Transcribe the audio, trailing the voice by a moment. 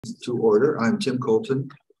To order. I'm Tim Colton,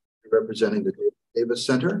 representing the Davis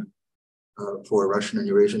Center for Russian and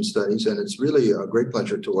Eurasian Studies, and it's really a great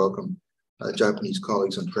pleasure to welcome Japanese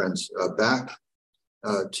colleagues and friends back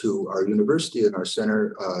to our university and our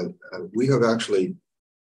center. We have actually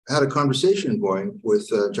had a conversation going with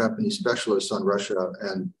Japanese specialists on Russia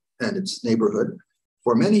and its neighborhood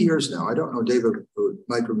for many years now. I don't know, David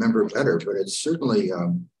might remember better, but it's certainly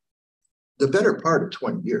the better part of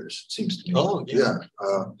 20 years, it seems to me. Oh, yeah.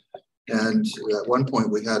 And at one point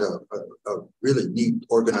we had a really neat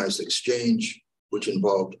organized exchange, which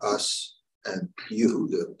involved us and you,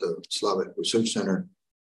 the Slavic Research Center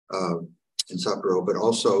in Sapporo, but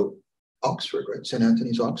also Oxford, right? St.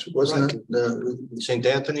 Anthony's Oxford, wasn't it? St.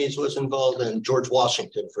 Anthony's was involved, and George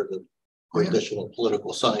Washington for the additional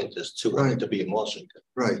political scientists who wanted to be in Washington.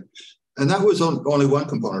 Right. And that was only one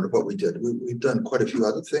component of what we did. We've done quite a few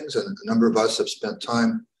other things, and a number of us have spent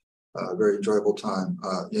time, very enjoyable time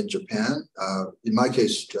in Japan. In my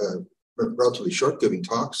case, relatively short, giving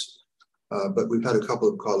talks, but we've had a couple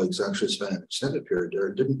of colleagues actually spend an extended period there.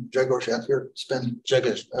 Didn't Jagor Shathir spend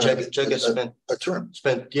spent a term?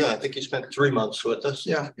 I think he spent 3 months with us.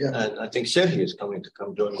 Yeah. And I think Serhi is coming to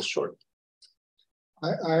come join us shortly.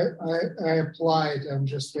 I applied. I'm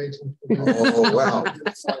just waiting for that. Oh, wow.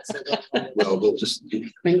 Well, we'll just...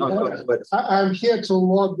 I'm here to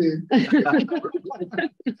lobby.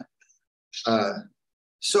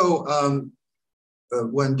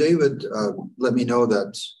 When David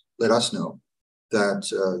let us know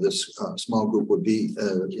that this small group would be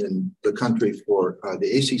in the country for the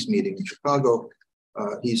ACES meeting in Chicago,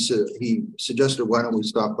 he suggested, why don't we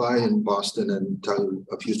stop by in Boston and tell you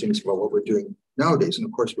a few things about what we're doing nowadays. And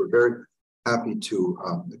of course, we're very happy to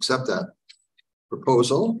accept that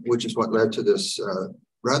proposal, which is what led to this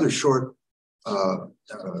rather short,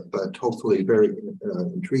 but hopefully very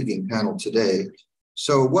intriguing panel today.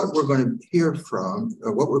 So what we're going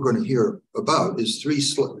to hear about is three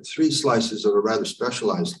slices of a rather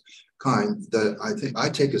specialized kind that I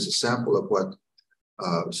take as a sample of what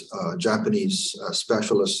Japanese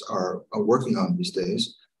specialists are working on these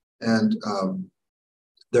days. And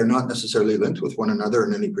they're not necessarily linked with one another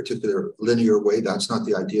in any particular linear way. That's not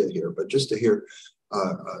the idea here, but just to hear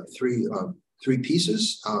three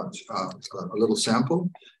pieces, a little sample.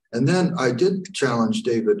 And then I did challenge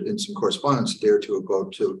David in some correspondence a day or two ago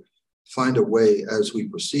to find a way as we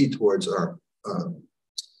proceed towards our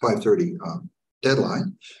 5:30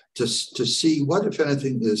 deadline to see what, if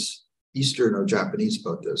anything, is Eastern or Japanese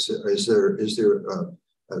about this. Is there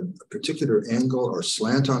a particular angle or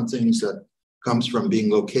slant on things that comes from being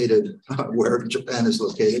located where Japan is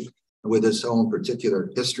located, with its own particular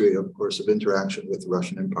history, of course, of interaction with the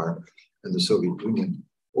Russian Empire and the Soviet Union?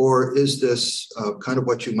 Or is this kind of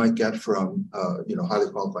what you might get from,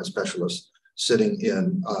 highly qualified specialists sitting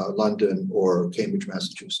in London or Cambridge,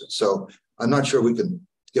 Massachusetts? So I'm not sure we can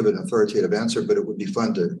give an authoritative answer, but it would be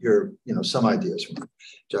fun to hear, some ideas from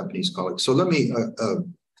Japanese colleagues. So let me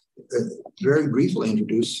very briefly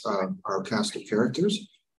introduce our cast of characters.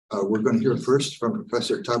 We're going to hear first from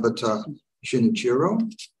Professor Tabata Shinichiro,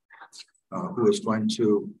 who is going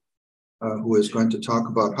to talk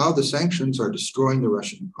about how the sanctions are destroying the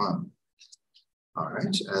Russian economy. All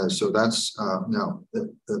right, so that's now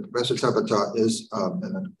Professor Tabata is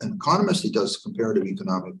an economist. He does comparative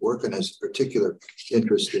economic work and has particular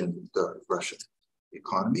interest in the Russian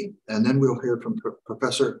economy. And then we'll hear from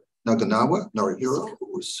Professor Naganawa Norihiro,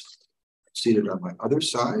 who is seated on my other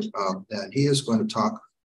side, and he is going to talk.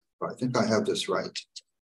 I think I have this right.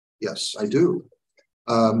 Yes, I do.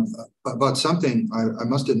 About something I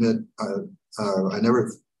must admit, I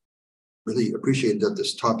never really appreciated that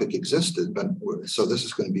this topic existed, but so this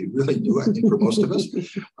is going to be really new, I think, for most of us.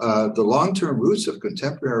 The long-term roots of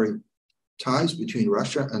contemporary ties between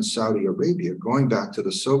Russia and Saudi Arabia going back to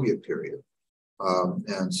the Soviet period.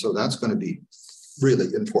 And so that's going to be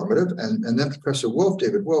really informative. And then Professor Wolf,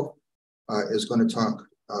 David Wolf, is going to talk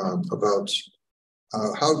about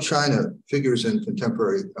how China figures in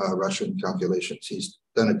contemporary Russian calculations. He's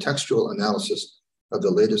done a textual analysis of the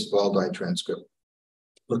latest Valdai transcript,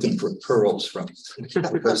 looking for pearls from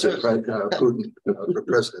Professor Putin, for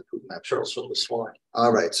President Putin. Pearls from the swine.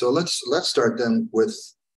 All right, so let's start then with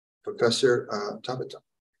Professor Tabata.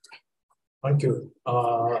 Thank you.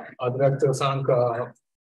 I'd like to thank you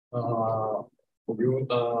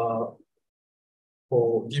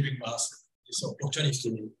for giving us this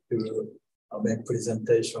opportunity to make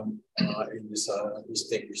presentation in this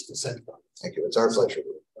distinguished center. Thank you. It's our pleasure.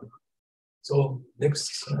 So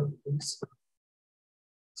next slide, please.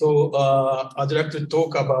 So I'd like to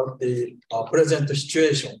talk about the present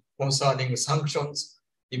situation concerning sanctions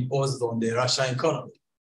imposed on the Russian economy.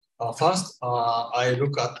 First, I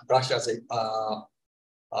look at Russia's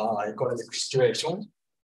economic situation.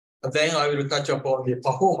 Then I will touch upon the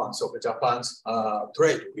performance of Japan's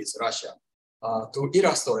trade with Russia to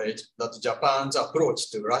illustrate that Japan's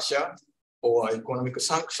approach to Russia or economic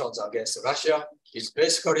sanctions against Russia is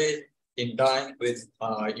basically in line with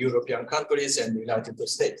European countries and the United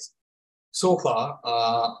States. So far,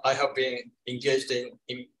 I have been engaged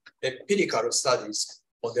in empirical studies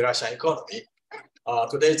on the Russian economy.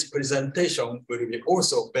 Today's presentation will be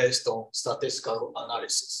also based on statistical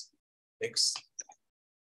analysis. Next.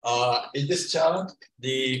 In this chart,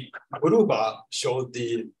 the blue bar shows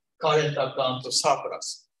the current account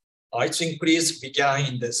surplus. Its increase began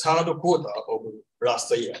in the third quarter of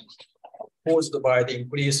last year, caused by the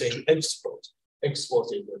increase in export.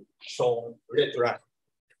 Export is shown red line.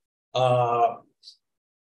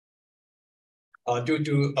 Due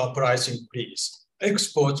to a price increase.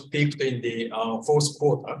 Exports peaked in the fourth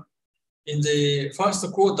quarter. In the first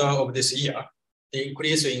quarter of this year, the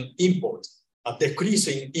increase in imports, a decrease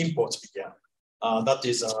in imports began. That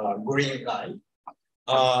is a green line,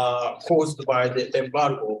 caused by the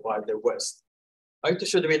embargo by the West. It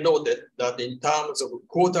should be noted that in terms of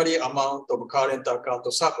quarterly amount of current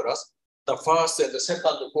account surplus, the first and the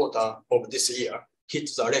second quarter of this year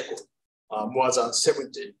hit the record, more than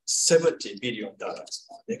 $70 billion.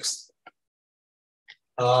 Next.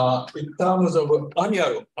 In terms of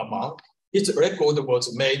annual amount, its record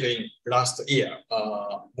was made in last year,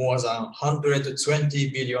 more than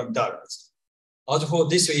 $120 billion. As for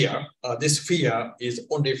this year, this figure is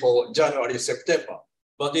only for January, September,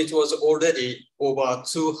 but it was already over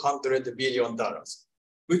 $200 billion.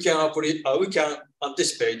 We can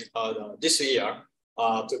anticipate this year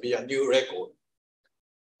to be a new record.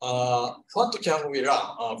 What can we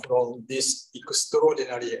learn from this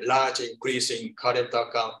extraordinarily large increase in current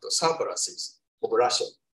account surpluses of Russia?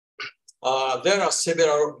 There are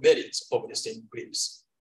several merits of this increase.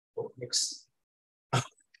 Next.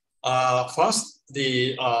 First,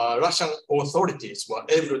 the Russian authorities were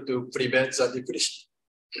able to prevent the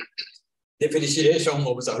depreciation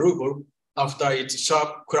of the ruble after its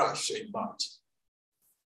sharp crash in March.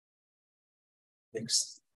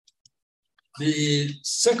 Next. The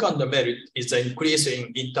second merit is the increase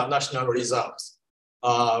in international reserves.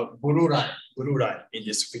 Blue line in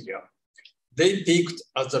this figure. They peaked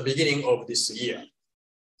at the beginning of this year.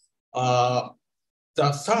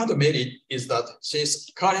 The third merit is that since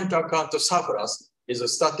current account surplus is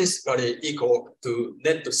statistically equal to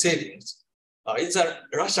net savings, in the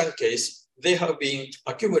Russian case, they have been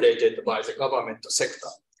accumulated by the government sector.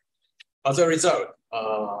 As a result,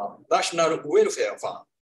 National Welfare Fund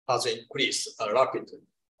has increased rapidly,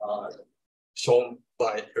 shown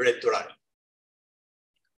by red line.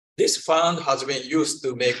 This fund has been used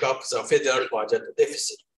to make up the federal budget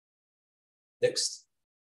deficit. Next.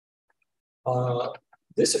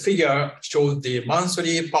 This figure shows the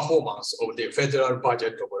monthly performance of the federal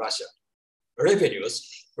budget of Russia.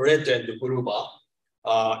 Revenues, red and blue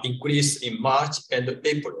bar, increased in March and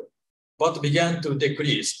April, but began to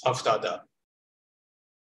decrease after that.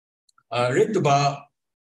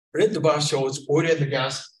 Red bar shows oil and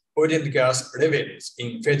gas revenues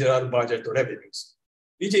in federal budget revenues.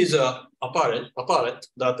 It is apparent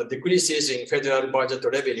that the decreases in federal budget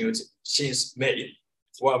revenues since May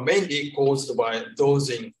were mainly caused by those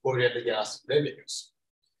in oil and gas revenues.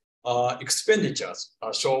 Expenditures,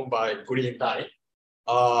 shown by green line,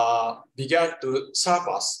 began to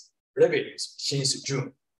surpass revenues since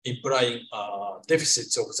June, implying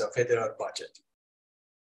deficits of the federal budget.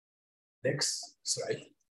 Next slide.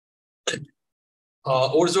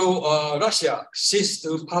 Although Russia ceased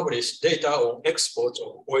to publish data on exports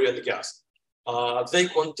of oil and gas, they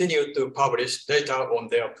continue to publish data on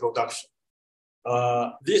their production.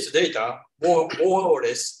 These data more or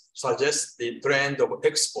less suggest the trend of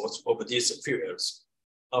exports of these fuels.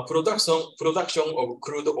 Production of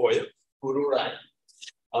crude oil, blue line,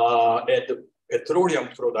 and petroleum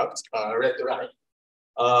products, red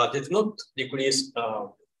line, did not decrease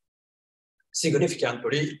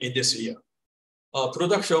significantly in this year.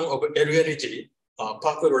 Production of LNG,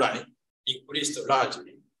 purple line, increased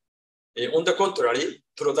largely. On the contrary,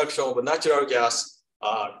 production of natural gas,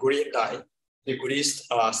 green line,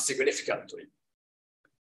 decreased significantly.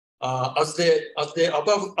 As the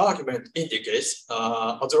above argument indicates,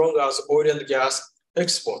 as long as oil and gas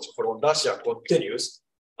exports from Russia continues,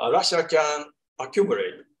 Russia can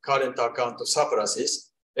accumulate current account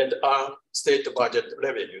surpluses and earn state budget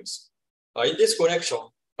revenues. In this connection,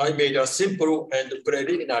 I made a simple and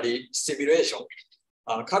preliminary simulation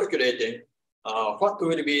calculating what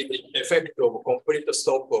will be the effect of complete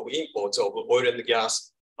stop of imports of oil and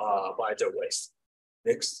gas by the West.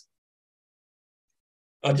 Next.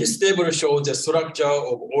 This table shows the structure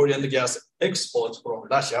of oil and gas exports from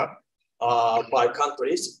Russia by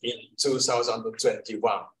countries in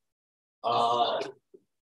 2021.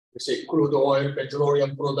 You see crude oil,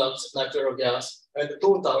 petroleum products, natural gas, and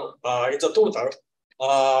total, in the total,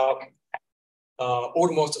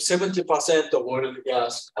 almost 70% of oil and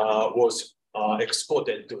gas was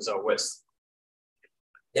exported to the West.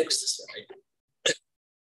 Next slide.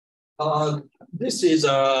 This is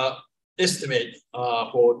an estimate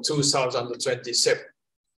for 2027,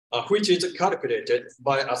 which is calculated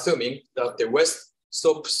by assuming that the West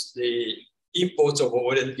stops the imports of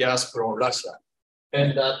oil and gas from Russia,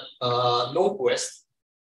 and that Northwest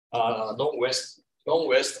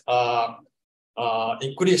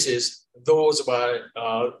increases those by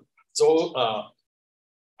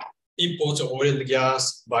imports of oil and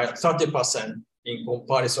gas by 30% in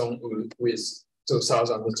comparison with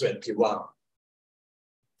 2021.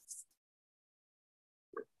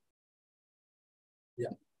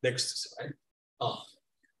 Yeah, next slide.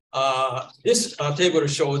 This table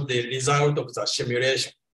shows the result of the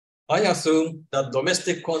simulation. I assume that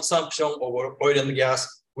domestic consumption of oil and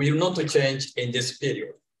gas will not change in this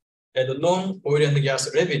period, and non-oil and gas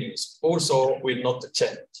revenues also will not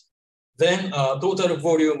change. Then total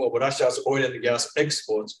volume of Russia's oil and gas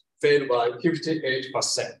exports fell by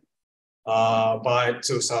 58% by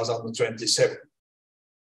 2027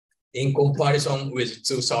 in comparison with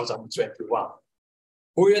 2021.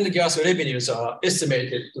 Oil and gas revenues are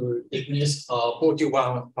estimated to decrease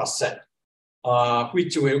 41%,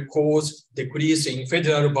 which will cause decrease in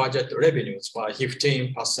federal budget revenues by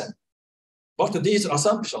 15%. But these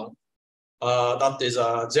assumptions, that is,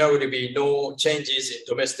 there will be no changes in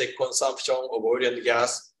domestic consumption of oil and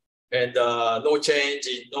gas, and no change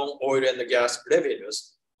in non-oil and gas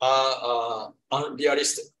revenues, are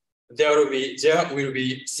unrealistic. There will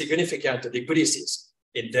be significant decreases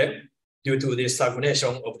in them due to the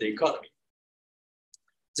stagnation of the economy.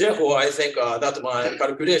 Therefore, I think that my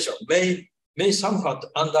calculation may somewhat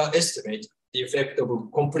underestimate the effect of a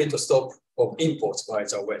complete stop of imports by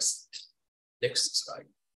the West. Next slide.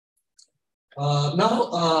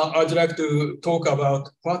 Now, I'd like to talk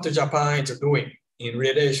about what Japan is doing in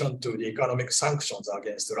relation to the economic sanctions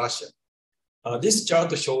against Russia. This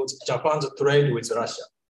chart shows Japan's trade with Russia.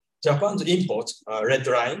 Japan's imports, red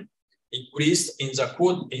line, increased in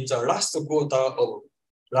the last quarter of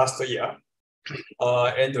last year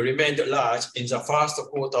and remained large in the first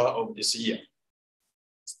quarter of this year.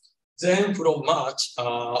 Then from March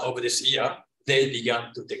of this year, they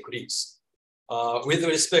began to decrease. With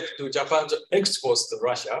respect to Japan's exports to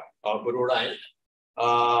Russia, blue line,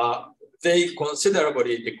 they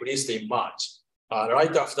considerably decreased in March,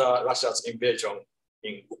 right after Russia's invasion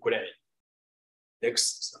in Ukraine.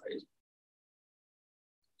 Next slide.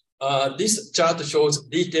 This chart shows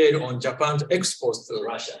detail on Japan's exports to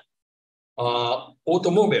Russia.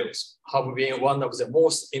 Automobiles have been one of the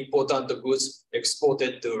most important goods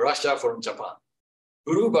exported to Russia from Japan.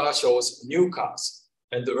 Blue bar shows new cars,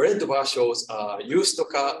 and the red bar shows used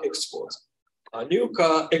car exports. New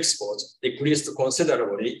car exports decreased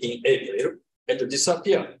considerably in April and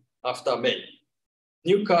disappeared after May.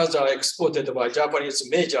 New cars are exported by Japanese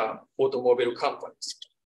major automobile companies.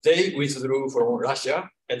 They withdrew from Russia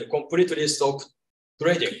and completely stopped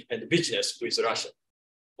trading and business with Russia.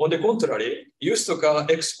 On the contrary, used car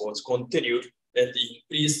exports continued and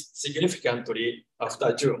increased significantly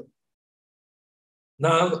after June.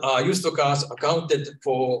 Now, used cars accounted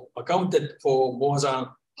for more than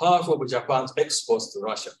half of Japan's exports to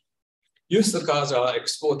Russia. Used cars are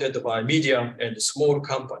exported by medium and small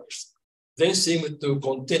companies. They seem to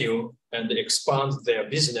continue and expand their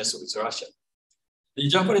business with Russia. The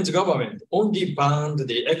Japanese government only banned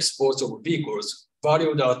the exports of vehicles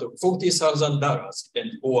valued at $40,000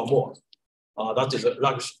 and or more. That is a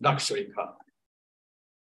luxury car.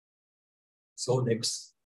 So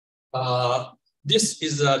next. This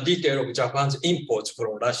is a detail of Japan's imports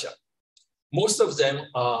from Russia. Most of them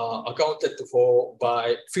are accounted for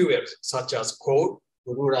by fuels such as coal,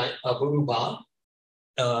 blue bar,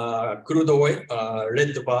 crude oil,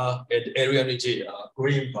 red bar, and LNG,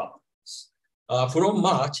 green bar. From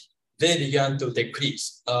March, they began to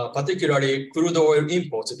decrease. Particularly, crude oil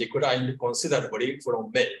imports declined considerably from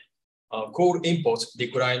May. Coal imports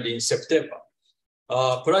declined in September.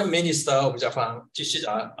 Prime Minister of Japan,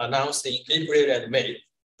 Kishida, announced in April and May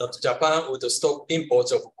that Japan would stop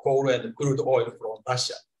imports of coal and crude oil from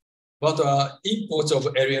Russia. But imports of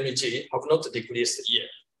LNG have not decreased yet.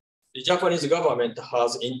 The Japanese government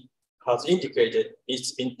has indicated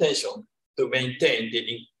its intention to maintain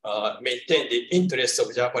the interests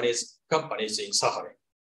of Japanese companies in Sakhalin.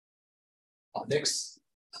 Next.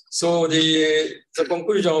 So the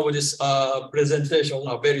conclusion of this presentation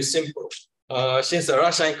are very simple. Since the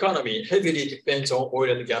Russian economy heavily depends on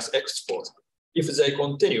oil and gas exports, if they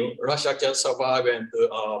continue, Russia can survive and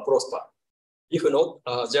prosper. If not,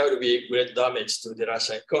 there will be great damage to the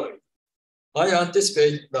Russian economy. I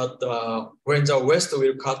anticipate that when the West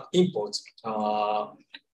will cut imports of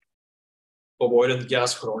oil and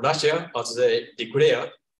gas from Russia, as they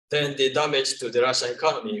declare, then the damage to the Russian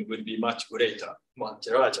economy will be much greater, much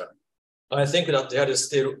larger. I think that there is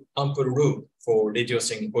still ample room for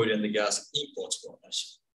reducing oil and gas imports from Russia.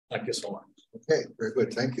 Thank you so much. Okay, very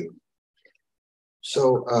good. Thank you.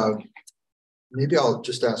 So maybe I'll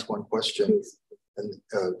just ask one question, and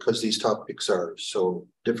because these topics are so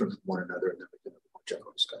different from one another, and then we can have a more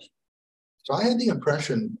general discussion. So I had the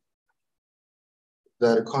impression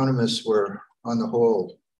that economists were, on the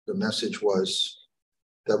whole, the message was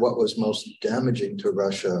that what was most damaging to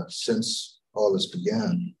Russia since all this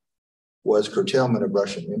began was curtailment of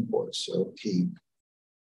Russian imports. So key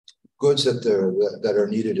goods that are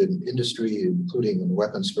needed in industry, including in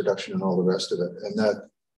weapons production and all the rest of it. And that,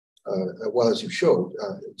 well, as you showed,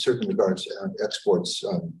 in certain regards, exports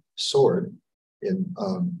soared in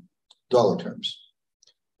dollar terms.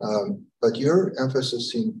 But your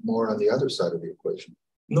emphasis seemed more on the other side of the equation.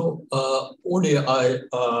 No, only I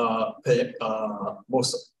pay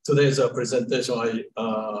most today's presentation. I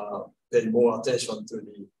pay more attention to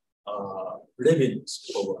the revenues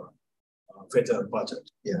of federal budget.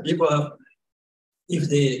 Yeah. If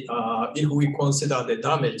we consider the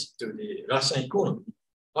damage to the Russian economy,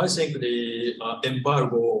 I think the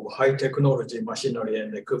embargo of high technology machinery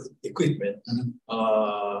and equipment,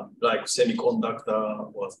 like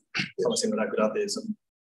semiconductor or something like that, is.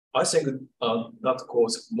 I think that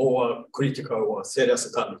caused more critical or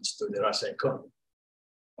serious damage to the Russian economy.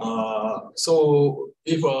 So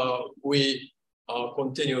if we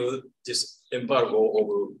continue this embargo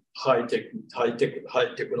of high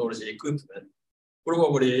technology equipment,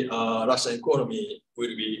 probably Russian economy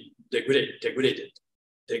will be degraded,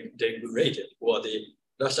 or the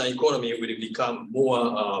Russian economy will become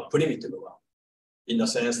more primitive in the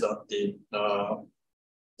sense that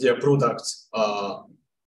their products are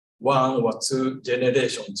 1 or 2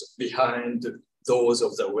 generations behind those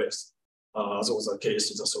of the West. Those are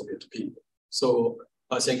cases of the Soviet people. So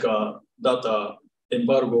I think that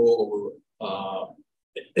embargo of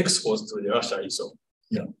exports to Russia is,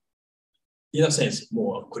 in a sense,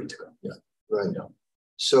 more critical. Yeah. Right. Yeah.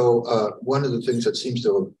 So one of the things that seems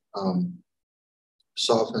to have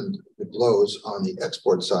softened the blows on the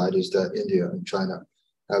export side is that India and China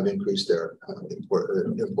have increased their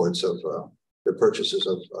imports of the purchases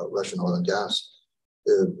of Russian oil and gas.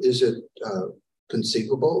 Is it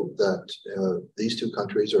conceivable that these 2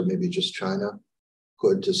 countries, or maybe just China,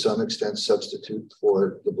 could to some extent substitute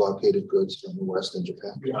for the blockaded goods from the West and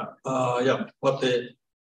Japan? Yeah, but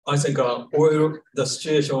I think the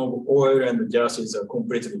situation of oil and gas is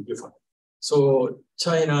completely different. So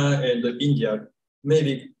China and India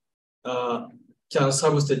maybe can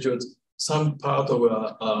substitute some part of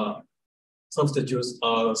some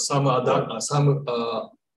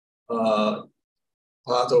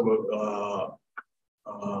part of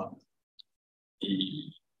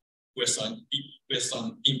the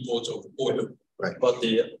Western imports of oil. Right. But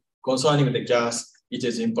concerning the gas, it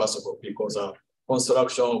is impossible because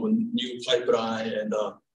construction of new pipeline and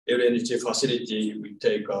LNG facility will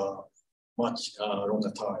take much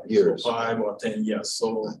longer time, years. So 5 or 10 years.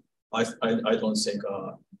 So I don't think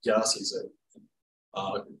gas is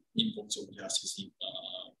imports of gas is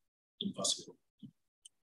impossible.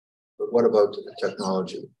 But what about the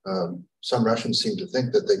technology? Some Russians seem to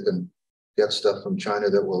think that they can get stuff from China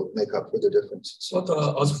that will make up for the difference. But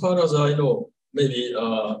as far as I know, maybe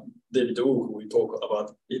David Wu will talk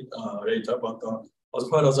about it later, but as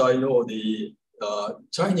far as I know, the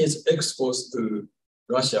Chinese exports to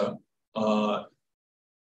Russia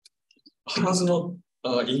has not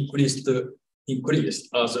increased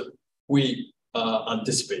as we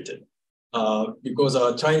anticipated, because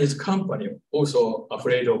a Chinese company also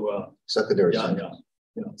afraid of secondary.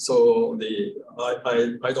 Yeah. So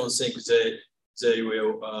I don't think they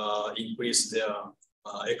will increase their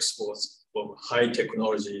exports of high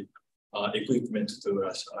technology equipment to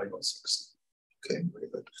Russia. I don't think so. Okay, very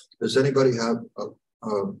good. Does anybody have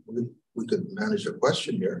we could manage a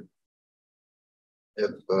question here?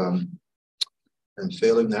 If and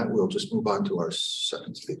failing that, we'll just move on to our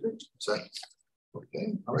second speaker. Is that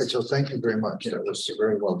okay? All right. So thank you very much. That was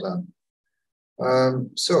very well done.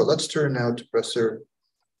 So let's turn now to Professor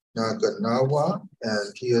Naganawa,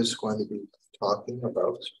 and he is going to be talking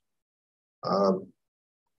about,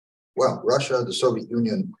 well, Russia, the Soviet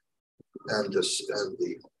Union, and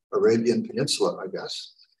the Arabian Peninsula, I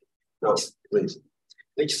guess. So, please.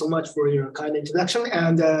 Thank you so much for your kind introduction.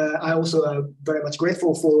 And I also am very much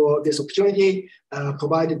grateful for this opportunity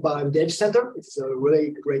provided by the Data Center. It's a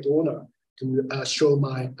really great honor to show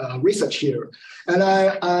my research here. And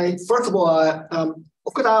I first of all,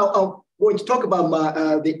 of course, I'm going to talk about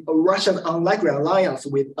the Russian unlikely alliance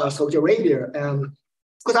with Saudi Arabia. And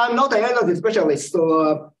because I'm not an analyst specialist,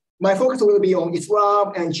 so my focus will be on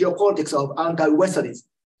Islam and geopolitics of anti-Westernism.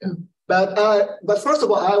 Yeah. But first of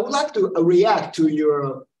all, I would like to react to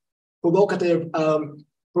your provocative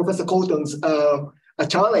Professor Colton's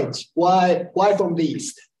challenge. Why from the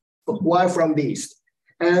East? Why from the East?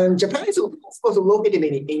 And Japan is of course located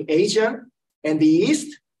in Asia and the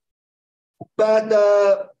East, but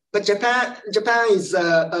Japan is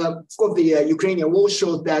of course the Ukrainian war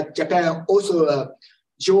shows that Japan also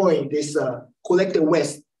joined this collective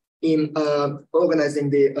West in organizing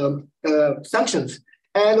the sanctions.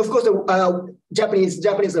 And of course, Japanese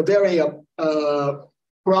are very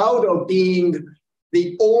proud of being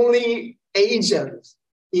the only agent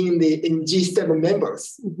in G7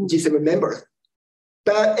 members. G7 members,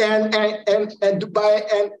 but and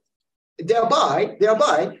thereby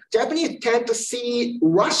Japanese tend to see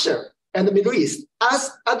Russia and the Middle East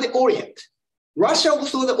as the Orient. Russia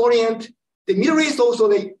also the Orient. The Middle East also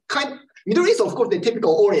the Middle East, of course, the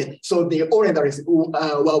typical Orient. So the Oriental is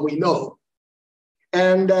what we know.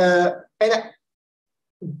 And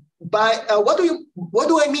by what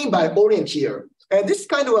do I mean by Orient here? And this is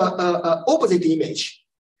kind of a opposite image.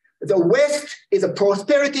 The West is a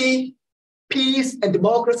prosperity, peace, and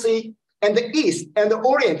democracy, and the East and the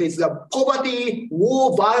Orient is the poverty,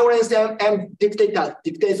 war, violence, and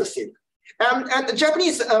dictatorship. And the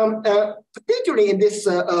Japanese, particularly in this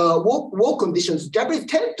war conditions, Japanese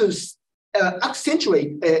tend to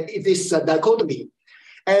accentuate this dichotomy.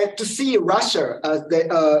 And to see Russia as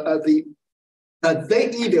the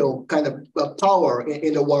evil kind of power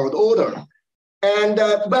in the world order, and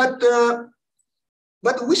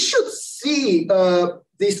but we should see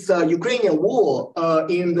this Ukrainian war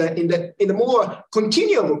in the more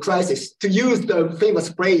continuum crisis, to use the famous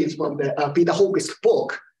phrase from the Peter Hawkins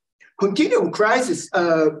book. Continuum crisis.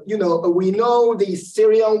 We know the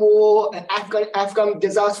Syrian war, Afghan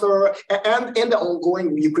disaster, and the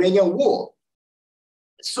ongoing Ukrainian war.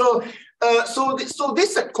 So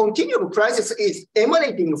this continuum crisis is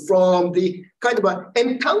emanating from the kind of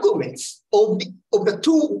entanglements of the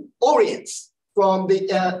two Orients, from the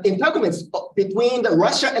entanglements between the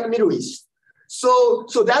Russia and the Middle East. So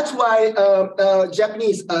that's why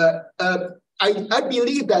Japanese. I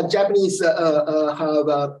believe that Japanese have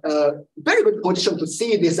a very good position to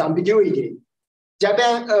see this ambiguity.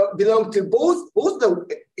 Japan belongs to both the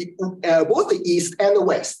East and the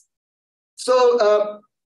West. So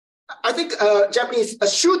I think Japanese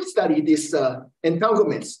should study these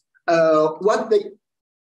entanglements. What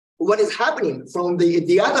is happening from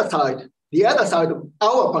the other side of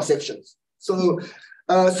our perceptions. So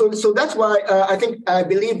that's why I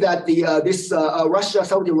believe that this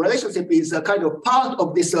Russia-Saudi relationship is a kind of part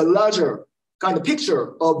of this larger kind of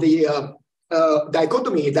picture of the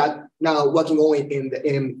dichotomy that now working on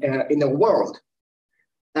in the world.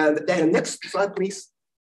 And then next slide, please.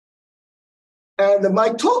 And my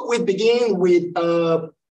talk will begin with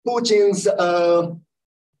Putin's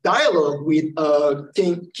dialogue with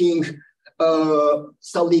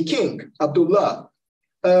Saudi King Abdullah.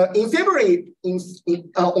 On February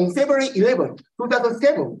 11,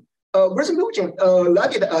 2007, President Putin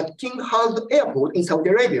landed at King Hajj Airport in Saudi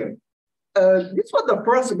Arabia. This was the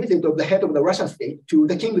first visit of the head of the Russian state to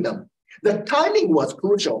the kingdom. The timing was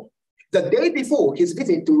crucial. The day before his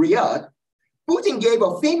visit to Riyadh, Putin gave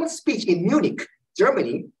a famous speech in Munich,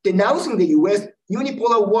 Germany, denouncing the US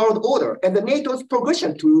unipolar world order and the NATO's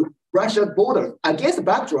progression to Russia's border against the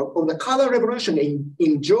backdrop of the color revolution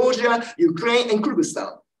in Georgia, Ukraine, and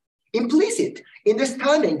Kyrgyzstan. Implicit in this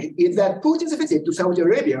timing is that Putin's visit to Saudi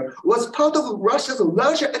Arabia was part of Russia's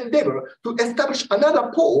larger endeavor to establish another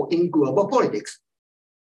pole in global politics.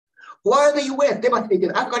 While the US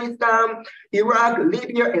devastated Afghanistan, Iraq,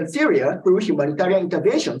 Libya, and Syria through humanitarian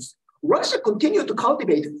interventions, Russia continued to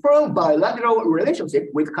cultivate firm bilateral relationships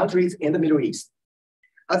with countries in the Middle East.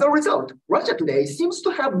 As a result, Russia today seems to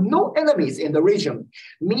have no enemies in the region,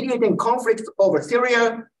 mediating conflicts over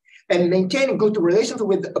Syria and maintaining good relations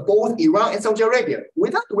with both Iran and Saudi Arabia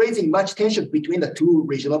without raising much tension between the two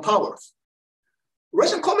regional powers.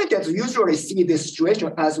 Russian commentators usually see this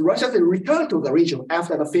situation as Russia's return to the region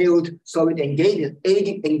after the failed Soviet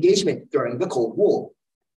engagement during the Cold War.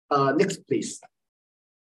 Next, please.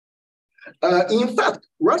 In fact,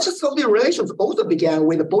 Russia-Soviet relations also began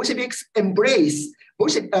with the Bolsheviks' embrace, when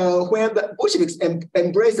the Bolsheviks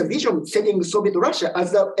embraced the vision setting Soviet Russia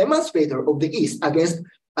as the emancipator of the East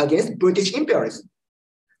against British imperialism.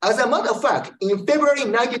 As a matter of fact, in February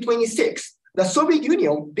 1926, the Soviet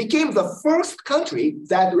Union became the first country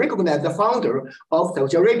that recognized the founder of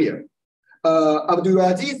Saudi Arabia,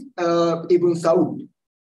 Abdulaziz ibn Saud.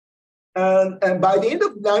 And by the end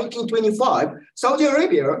of 1925, Saudi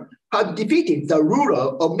Arabia had defeated the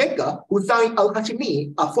ruler of Mecca, Hussein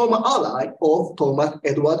al-Hashimi, a former ally of Thomas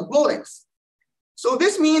Edward Lawrence. So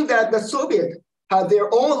this means that the Soviets had their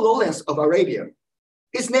own Lawrence of Arabia.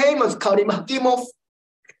 His name was Karim Hakimov,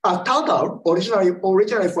 a Tatar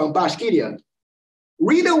originally from Bashkiria.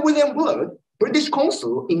 Reader William Blood, British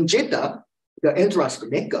consul in Jeddah, the entrance to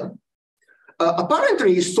Mecca,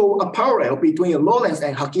 apparently saw a parallel between Lawrence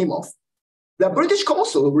and Hakimov. The British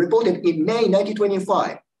consul reported in May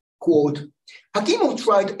 1925, quote, Hakimov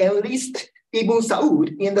tried to enlist Ibn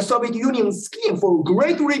Saud in the Soviet Union's scheme for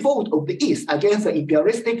great revolt of the East against the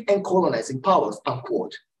imperialistic and colonizing powers,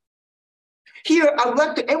 unquote. Here, I would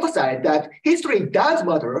like to emphasize that history does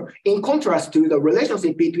matter in contrast to the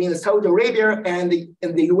relationship between Saudi Arabia and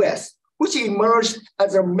the US, which emerged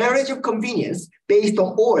as a marriage of convenience based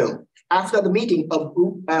on oil after the meeting of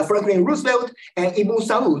Franklin Roosevelt and Ibn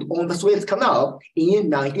Saud on the Suez Canal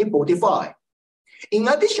in 1945. In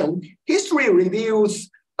addition, history reveals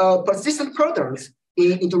persistent patterns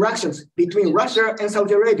in interactions between Russia and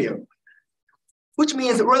Saudi Arabia, which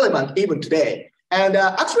means relevant even today. And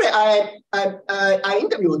actually, I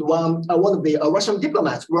interviewed one of the Russian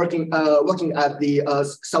diplomats working at the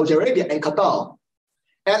Saudi Arabia and Qatar.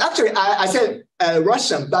 And actually, I said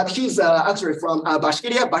Russian, but he's actually from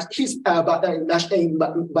Bashkiria, but he's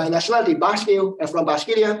by nationality Bashkir, from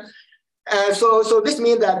Bashkiria. So this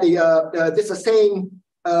means that this is the same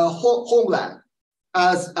homeland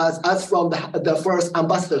as from the first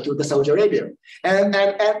ambassador to the Saudi Arabia.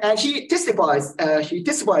 And he testified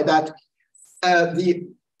that the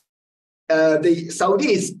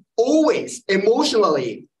Saudis always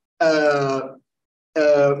emotionally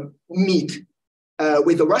meet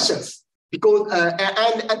with the Russians because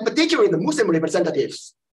and particularly the Muslim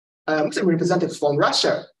representatives from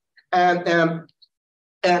Russia, and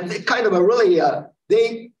they kind of a really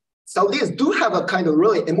Saudis do have a kind of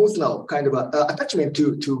really emotional kind of attachment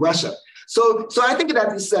to Russia. So I think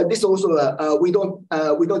that this also we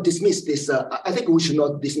don't dismiss this. I think we should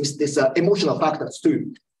not dismiss this emotional factors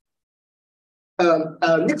too.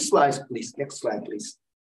 Next slide, please. Next slide, please.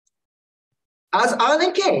 As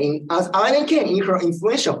Eileen Kane in her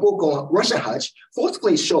influential book on Russian Hajj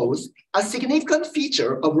forcefully shows, a significant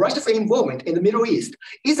feature of Russia's involvement in the Middle East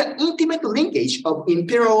is an intimate linkage of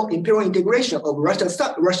imperial integration of Russian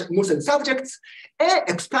Muslim subjects and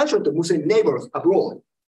expansion to Muslim neighbors abroad.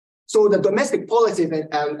 So the domestic policies and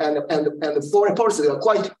the foreign policies are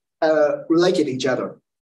quite related to each other,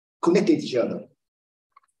 connected to each other.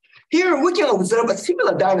 Here we can observe a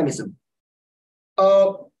similar dynamism.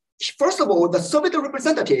 First of all, the Soviet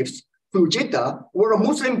representatives to Jeddah were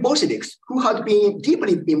Muslim Bolsheviks who had been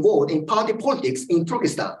deeply involved in party politics in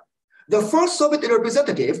Turkestan. The first Soviet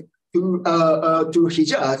representative to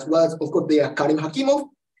Hijaz was, of course, the Karim Hakimov.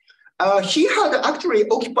 He had actually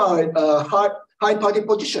occupied high party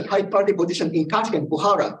position in Tashkent,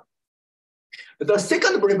 Bukhara. The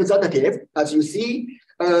second representative, as you see,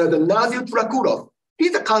 the Nazir Trakurov,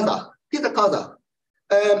 he's a Kazakh.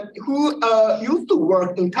 Who used to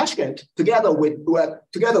work in Tashkent together with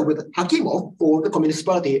Hakimov for the Communist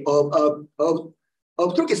Party of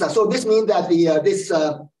Turkestan. So this means that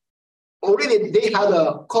already they had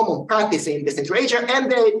a common practice in the Central Asia,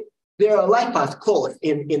 and their life path close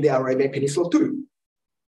in the Arabian Peninsula too.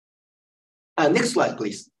 Next slide,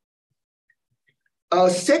 please.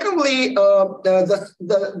 Secondly,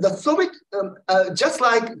 the Soviet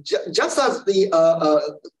just as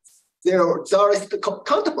their Tsarist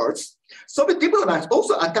counterparts, Soviet diplomats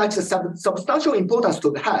also attached substantial importance to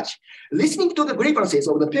the Hajj, listening to the grievances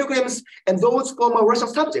of the pilgrims and those former Russian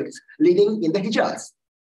subjects living in the Hijaz.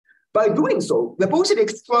 By doing so, the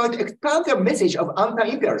Bolsheviks tried to expand their message of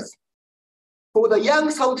anti-imperialism. For the young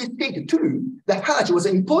Saudi state too, the Hajj was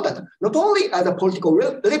important, not only as a political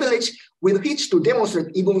leverage with which to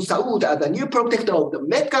demonstrate Ibn Saud as the new protector of the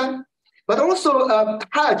Mecca, but also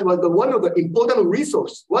Hajj was one of the important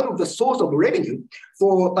resources, one of the source of revenue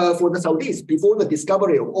for the Saudis before the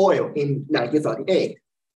discovery of oil in 1938.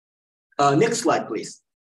 Next slide, please.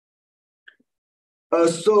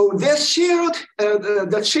 So their shared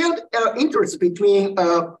the shared interest between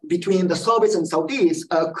the Soviets and Saudis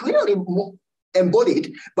clearly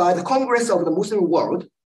embodied by the Congress of the Muslim World,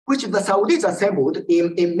 which the Saudis assembled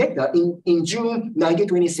in Mecca in June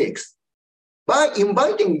 1926. By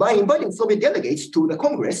inviting Soviet delegates to the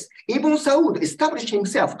Congress, Ibn Saud established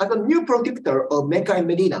himself as a new protector of Mecca and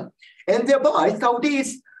Medina, and thereby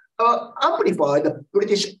Saudis amplified the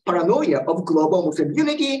British paranoia of global Muslim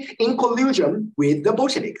unity in collusion with the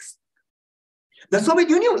Bolsheviks. The Soviet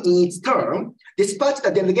Union, in its turn, dispatched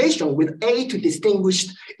a delegation with 8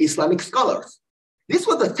 distinguished Islamic scholars. This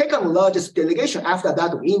was the second largest delegation after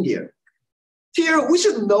that of India. Here, we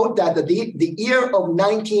should note that the year of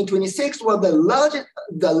 1926 was the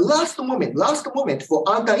last moment for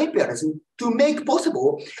anti-imperialism to make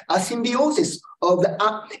possible a symbiosis of the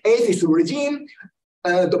atheist regime,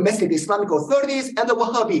 domestic Islamic authorities, and the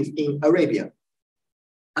Wahhabis in Arabia.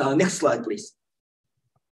 Next slide, please.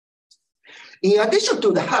 In addition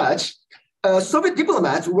to the Hajj, Soviet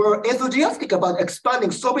diplomats were enthusiastic about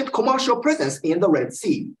expanding Soviet commercial presence in the Red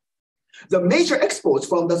Sea. The major exports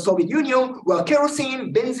from the Soviet Union were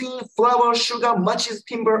kerosene, benzene, flour, sugar, matches,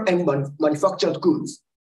 timber, and manufactured goods.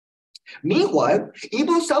 Meanwhile,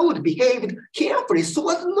 Ibn Saud behaved carefully so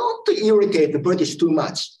as not to irritate the British too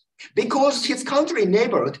much, because his country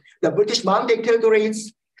neighbored the British Mandate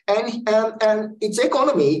territories, and its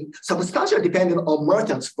economy substantially depended on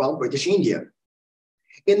merchants from British India.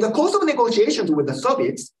 In the course of negotiations with the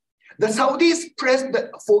Soviets, the Saudis pressed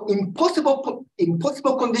for impossible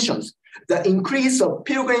conditions, the increase of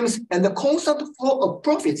pilgrims and the constant flow of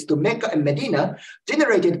profits to Mecca and Medina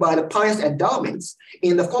generated by the pious endowments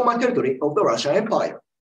in the former territory of the Russian Empire.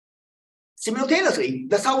 Simultaneously,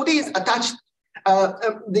 the Saudis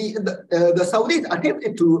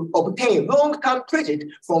attempted to obtain long-term credit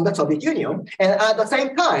from the Soviet Union, and at the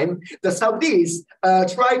same time, the Saudis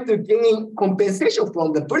tried to gain compensation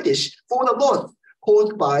from the British for the loss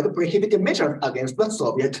caused by the prohibitive measures against the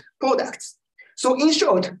Soviet products. So in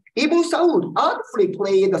short, Ibn Saud artfully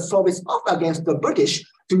played the Soviets off against the British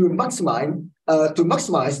to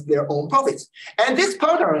maximize their own profits. And this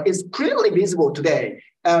pattern is clearly visible today,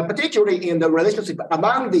 particularly in the relationship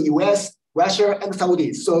among the US, Russia, and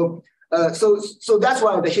Saudis. So that's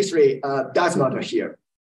why the history does matter here.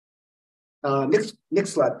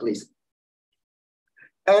 Next slide, please.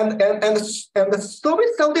 And the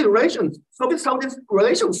Soviet-Saudi relations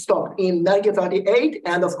stopped in 1938,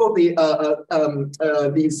 and of course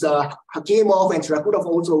these Hakimov and Shrakutov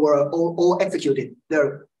also were all executed.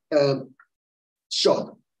 They're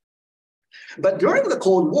shot. But during the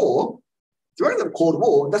Cold War,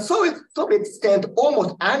 the Soviets sent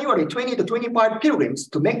almost annually 20 to 25 pilgrims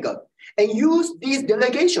to Mecca and used these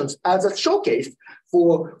delegations as a showcase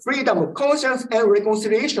for freedom of conscience and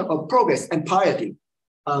reconciliation of progress and piety.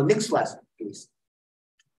 Next slide, please.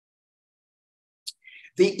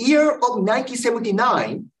 The year of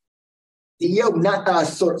 1979,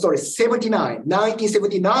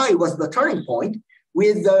 1979 was the turning point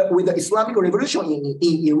with the Islamic Revolution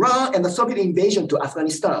in Iran and the Soviet invasion to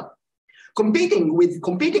Afghanistan. Competing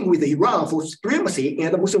with Iran for supremacy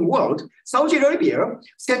in the Muslim world, Saudi Arabia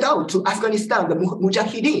sent out to Afghanistan the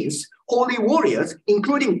Mujahideens, holy warriors,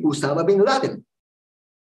 including Osama bin Laden.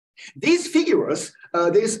 These figures,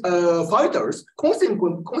 these fighters,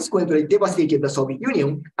 consequently devastated the Soviet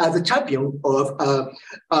Union as a champion of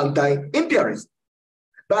anti-imperialism.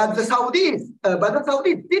 But the Saudis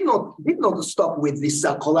did not stop with this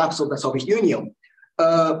collapse of the Soviet Union.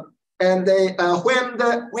 When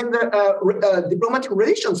the diplomatic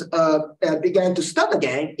relations began to start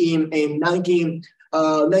again in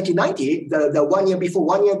 1990, the one year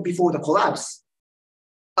before the collapse,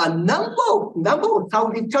 a number of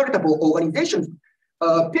Saudi charitable organizations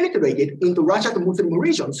penetrated into Russia's Muslim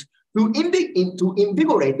regions to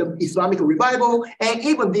invigorate the Islamic revival, and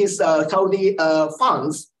even these Saudi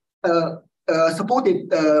funds supported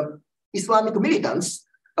Islamic militants,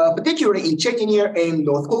 particularly in Chechnya and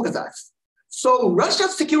North Caucasus. So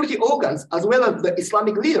Russia's security organs, as well as the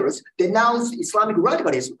Islamic leaders, denounced Islamic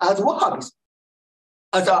radicalism as Wahhabism,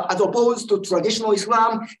 as opposed to traditional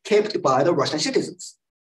Islam kept by the Russian citizens.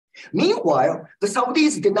 Meanwhile, the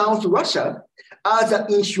Saudis denounced Russia as an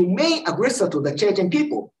inhumane aggressor to the Chechen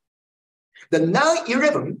people. The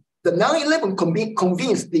 9/11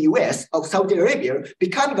 convinced the US of Saudi Arabia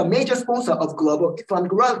becoming a major sponsor of global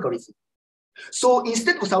Islamic radicalism. So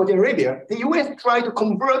instead of Saudi Arabia, the US tried to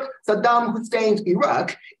convert Saddam Hussein's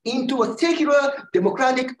Iraq into a secular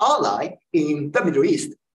democratic ally in the Middle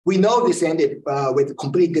East. We know this ended with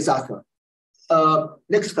complete disaster.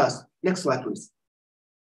 Next slide, please.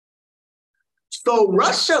 So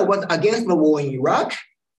Russia was against the war in Iraq,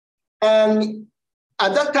 and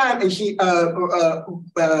at that time,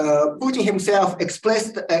 Putin himself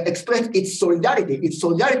expressed its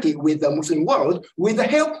solidarity with the Muslim world with the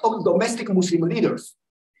help of domestic Muslim leaders.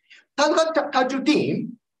 Talgat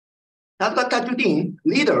Tajuddin,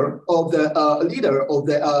 leader of the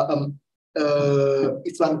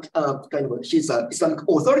Islamic Islamic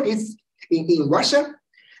authorities in Russia,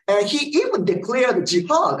 and he even declared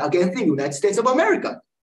jihad against the United States of America.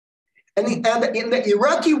 And in the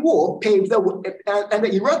Iraqi war paved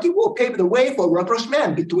the way for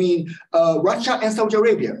rapprochement between Russia and Saudi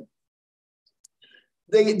Arabia.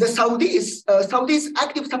 The Saudis'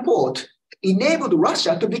 active support enabled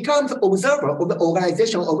Russia to become the observer of the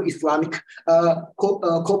Organization of Islamic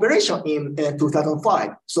Cooperation in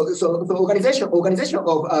 2005. So the Organization of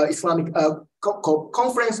Islamic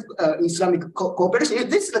Conference Islamic Cooperation.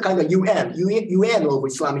 This is the kind of UN of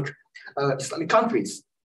Islamic countries.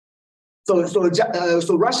 So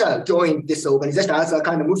Russia joined this organization as a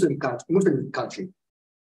kind of Muslim country.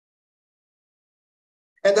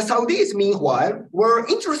 And the Saudis, meanwhile, were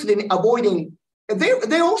interested in avoiding.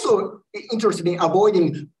 They're also interested in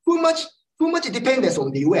avoiding too much dependence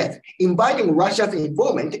on the US, inviting Russia's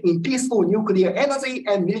involvement in peaceful nuclear energy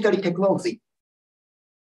and military technology.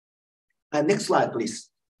 Next slide, please.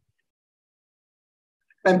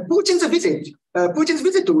 And Putin's visit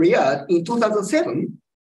to Riyadh in 2007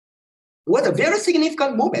 was a very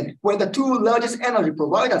significant moment when the two largest energy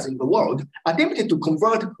providers in the world attempted to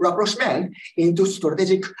convert rapprochement into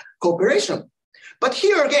strategic cooperation. But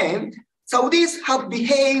here again, Saudis have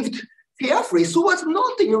behaved carefully so as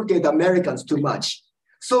not to irritate the Americans too much.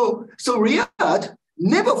 So Riyadh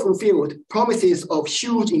never fulfilled promises of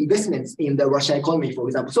huge investments in the Russian economy, for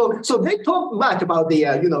example. So they talk much about the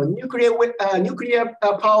nuclear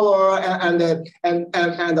power and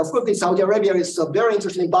of course Saudi Arabia is very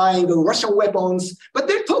interested in buying Russian weapons, but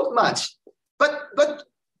they talk much, but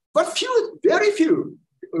very few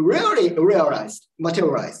rarely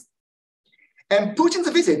materialized. And Putin's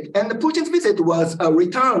visit was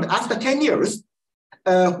returned after 10 years.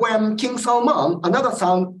 When King Salman, another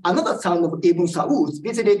son of Ibn Saud,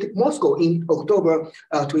 visited Moscow in October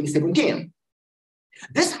 2017.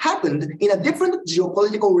 This happened in a different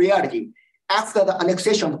geopolitical reality after the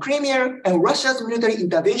annexation of Crimea and Russia's military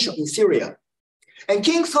intervention in Syria. And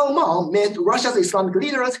King Salman met Russia's Islamic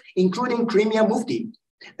leaders, including Crimea Mufti,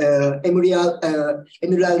 Emir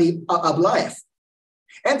Ali Ablaev.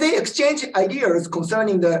 And they exchanged ideas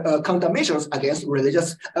concerning the countermeasures against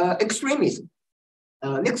religious extremism.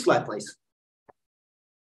 Next slide, please.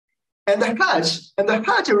 And the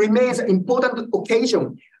Hajj remains an important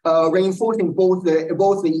occasion, reinforcing both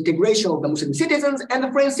the integration of the Muslim citizens and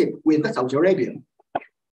the friendship with Saudi Arabia.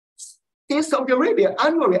 Since Saudi Arabia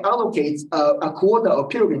annually allocates a quota of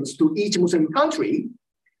pilgrims to each Muslim country,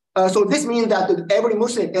 so this means that every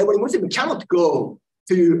Muslim cannot go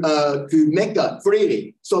to Mecca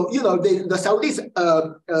freely. So the Saudis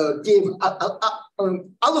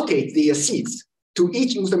allocate the seats to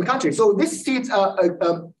each Muslim country. So this seats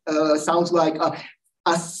sounds like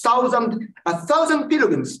 1,000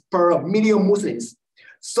 pilgrims per million Muslims.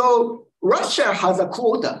 So Russia had a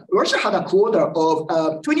quota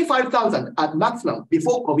of 25,000 at maximum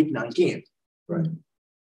before COVID-19. Right.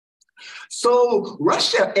 So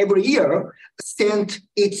Russia every year sent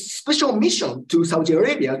its special mission to Saudi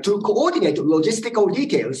Arabia to coordinate logistical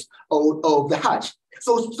details of the Hajj.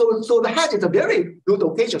 So the Hajj is a very good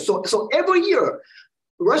occasion. So every year,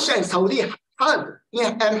 Russia and Saudi have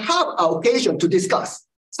an occasion to discuss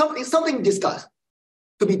something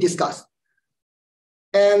to be discussed.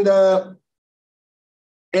 And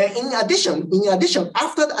in addition,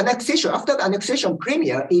 after the annexation of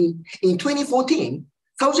Crimea in 2014,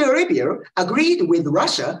 Saudi Arabia agreed with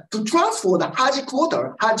Russia to transfer the Hajj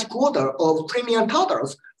quota of Crimean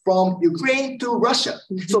Tatars from Ukraine to Russia.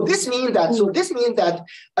 So this means that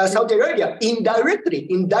Saudi Arabia indirectly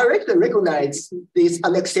recognized this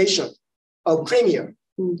annexation of Crimea.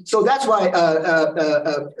 So that's why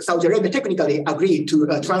Saudi Arabia technically agreed to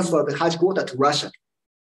transfer the Hajj quota to Russia.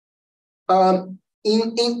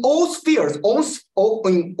 In all spheres of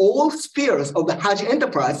the Hajj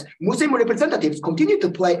enterprise, Muslim representatives continue to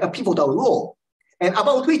play a pivotal role, and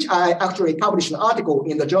about which I actually published an article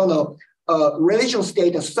in the journal Religion,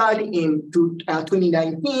 State, and Society in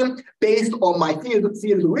 2019, based on my field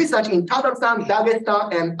research in Tatarstan,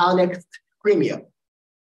 Dagestan, and annexed Crimea.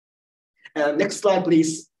 Next slide,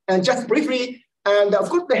 please. And just briefly, and of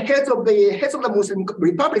course, the heads of the Muslim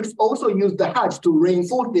republics also use the Hajj to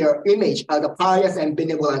reinforce their image as a pious and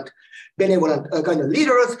benevolent kind of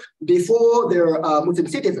leaders before their Muslim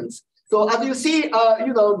citizens. So as you see,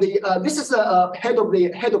 this is the head of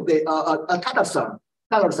the Tatarstan,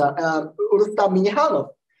 Rustam Minihano.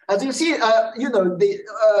 As you see,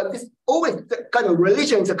 this always kind of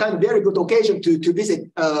religion is a kind of very good occasion to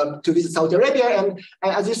visit Saudi Arabia. And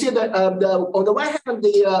as you see, on the one hand,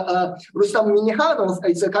 the Rustam Minihano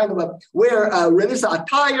is a kind of wear religious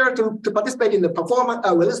attire to participate in the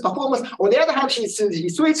religious performance. On the other hand, he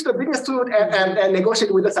switched to business suit and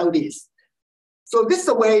negotiated with the Saudis. So this is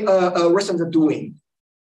the way Russians are doing.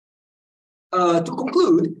 To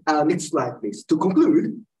conclude, next slide, please. To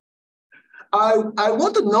conclude, I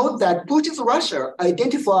want to note that Putin's Russia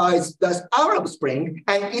identifies the Arab Spring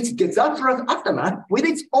and its disastrous aftermath with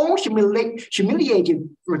its own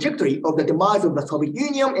humiliating trajectory of the demise of the Soviet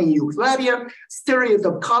Union and Yugoslavia, series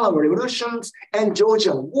of color revolutions, and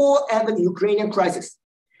Georgian war and the Ukrainian crisis.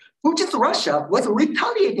 Putin's Russia was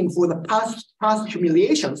retaliating for the past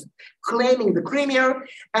humiliations, claiming the Crimea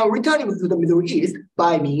and returning to the Middle East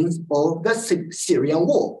by means of the Syrian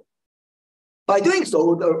war. By doing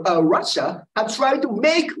so, Russia had tried to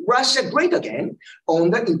make Russia great again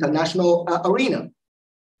on the international arena.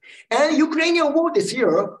 And Ukrainian war this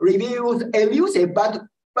year reveals elusive but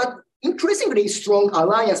increasingly strong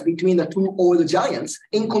alliance between the two oil giants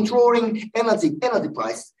in controlling energy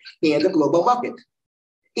price in the global market.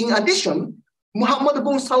 In addition, Mohammed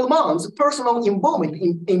bin Salman's personal involvement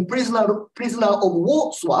in prisoner of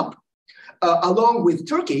war swap, along with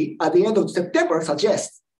Turkey at the end of September,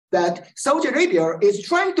 suggests that Saudi Arabia is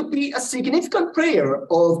trying to be a significant player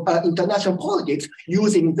of international politics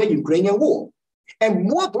using the Ukrainian war. And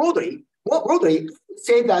more broadly,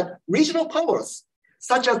 say that regional powers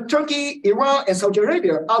such as Turkey, Iran, and Saudi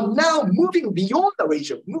Arabia are now moving beyond the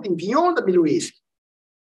region, moving beyond the Middle East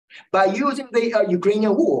by using the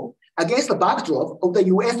Ukrainian war against the backdrop of the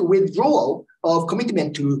US withdrawal of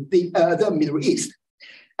commitment to the Middle East.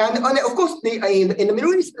 And of course, in the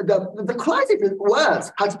Middle East, the crisis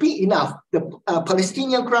has been enough. The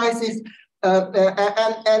Palestinian crisis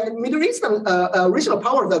and Middle Eastern regional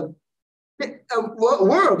powers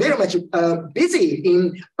were very much busy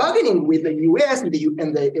in bargaining with the US and the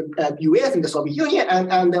US and the Soviet Union,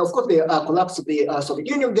 and of course, the collapse of the Soviet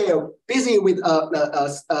Union. They are busy with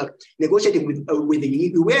negotiating with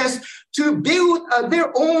the US to build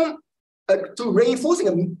their own, to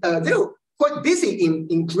reinforcing their quite busy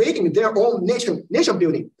in creating their own nation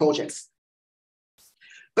building projects.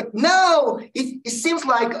 But now it seems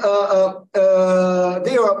like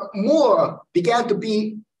they are began to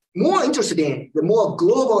be more interested in the more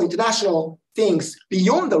global international things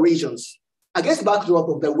beyond the regions against the backdrop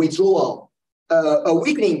of the withdrawal, a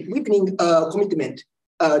weakening commitment,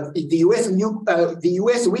 the US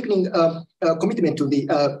weakening commitment to the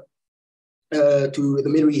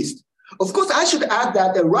Middle East. Of course, I should add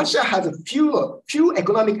that Russia has a few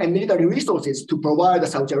economic and military resources to provide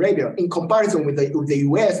Saudi Arabia in comparison with the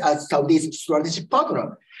US as Saudi's strategic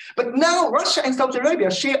partner. But now Russia and Saudi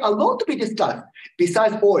Arabia share a lot to be discussed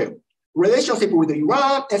besides oil, relationship with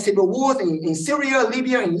Iran and civil wars in Syria,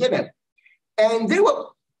 Libya, and Yemen. And they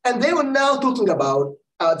were now talking about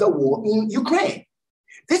the war in Ukraine.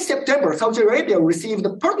 This September, Saudi Arabia received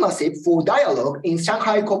a partnership for dialogue in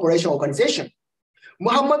Shanghai Cooperation Organization.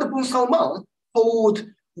 Mohammed bin Salman told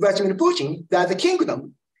Vladimir Putin that the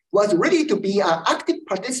kingdom was ready to be an active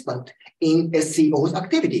participant in SCO's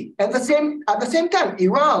activity. And at the same time,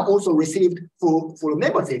 Iran also received full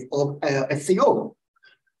membership of SCO.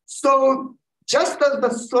 So just as the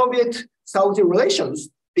Soviet-Saudi relations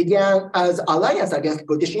began as alliance against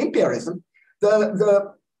British imperialism,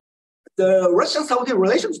 the Russian-Saudi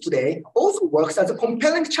relations today also works as a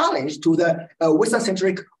compelling challenge to the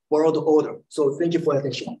Western-centric world order. So thank you for your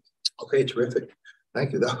attention. Okay, terrific.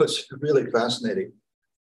 Thank you. That was really fascinating.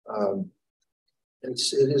 It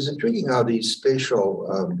is intriguing how these spatial,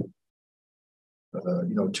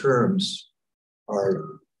 terms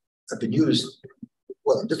have been used,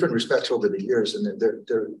 well, in different respects over the years, and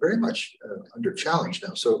they're very much under challenge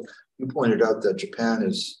now. So you pointed out that Japan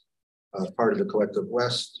is part of the collective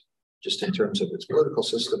West, just in terms of its political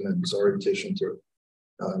system and its orientation to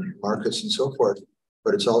markets and so forth.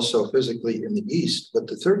 But it's also physically in the East. But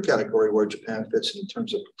the third category where Japan fits in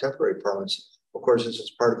terms of contemporary parlance, of course, is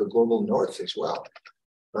it's part of the global North as well,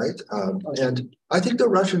 right? And I think the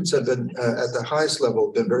Russians have been, at the highest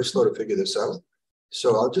level, been very slow to figure this out.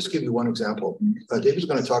 So I'll just give you one example. David's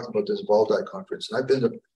going to talk about this Valdai conference, and I've been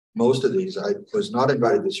to most of these. I was not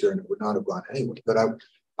invited this year and would not have gone anyway, but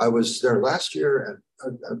I was there last year,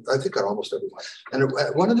 and I think at almost every one. And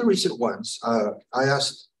at one of the recent ones, I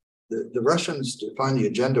asked the Russians to define the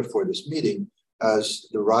agenda for this meeting as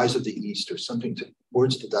the rise of the East, or something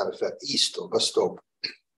words to that effect, East or Vostok.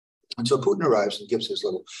 And so Putin arrives and gives his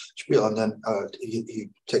little spiel, and then he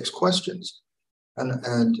takes questions.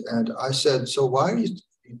 And I said, so why are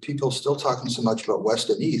people still talking so much about West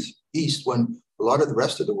and East when a lot of the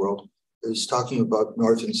rest of the world is talking about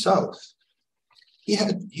North and South? He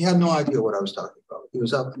had no idea what I was talking about. He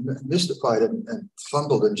was mystified and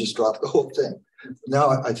fumbled and just dropped the whole thing. Now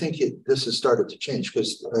I think this has started to change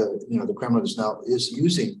because the Kremlin is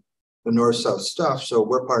using the North-South stuff. So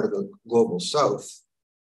we're part of the global South,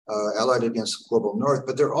 allied against global North.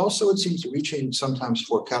 But they're also, it seems, reaching sometimes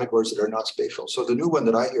for categories that are not spatial. So the new one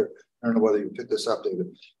that I hear, I don't know whether you picked this up, David,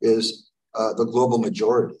 is the global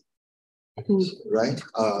majority, right?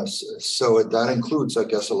 So that includes, I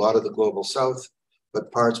guess, a lot of the global South,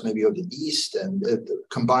 but parts maybe of the East, and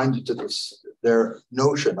combined into their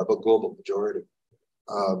notion of a global majority.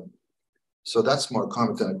 So that's more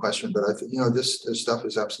comment than a question, but I think, this stuff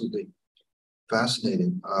is absolutely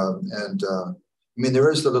fascinating. I mean, there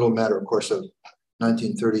is the little matter, of course, of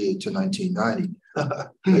 1938 to 1990.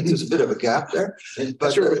 There's a bit of a gap there,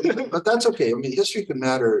 but that's okay. I mean, history can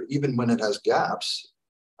matter even when it has gaps,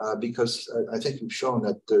 because I think we've shown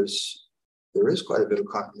that there is quite a bit of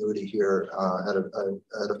continuity here at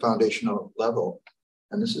a foundational level.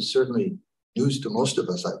 And this is certainly news to most of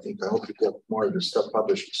us, I think. I hope we get more of this stuff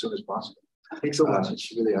published as soon as possible. Thanks so much.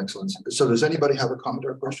 It's really excellent. So does anybody have a comment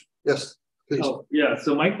or a question? Yes, please. Oh, yeah,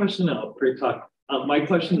 so my question, great talk. My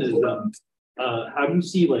question is, how do you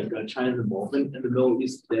see China's involvement in the Middle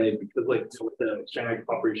East today? Because with the Shanghai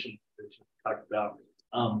Cooperation that you talked about,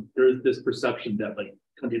 there is this perception that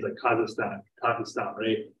countries like Kazakhstan,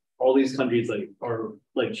 right? All these countries are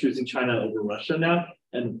choosing China over Russia now,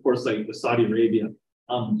 and of course the Saudi Arabia.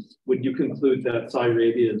 Would you conclude that Saudi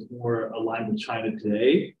Arabia is more aligned with China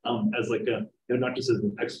today, as not just as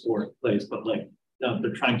an export place, but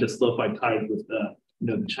they're trying to solidify ties with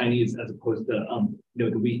the Chinese as opposed to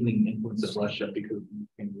the weakening influence of Russia because of the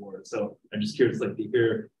Ukraine war. So I'm just curious to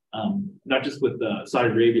hear not just with Saudi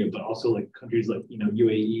Arabia, but also countries like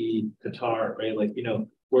UAE, Qatar, right?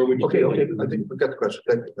 Where would you? Okay. I think we got the question.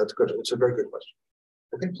 Thank you. That's good. It's a very good question.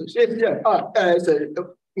 Okay, please. It's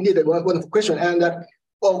indeed a wonderful question, and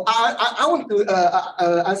I want to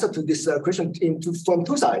answer to this question from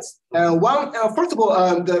two sides. One, first of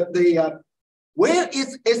all, where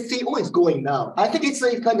is SCO is going now? I think it's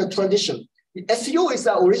a kind of tradition. SCO is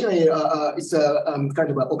originally it's a kind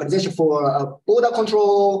of an organization for border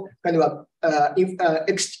control, kind of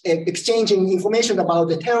exchanging information about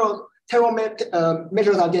the terror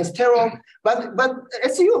measures against terror, but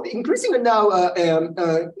SCO increasingly now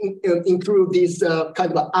include these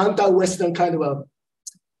kind of anti-Western kind of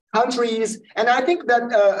countries, and I think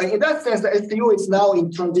that in that sense, the SCO is now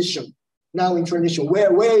in transition.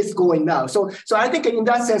 Where it's going now? So I think in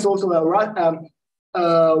that sense also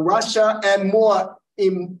Russia and more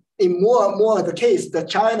of the case that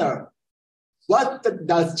China. What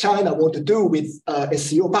does China want to do with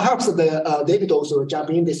SCO? Perhaps David also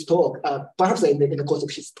jumped in this talk, perhaps in the course of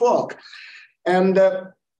his talk. And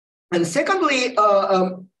secondly,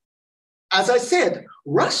 as I said,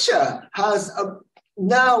 Russia has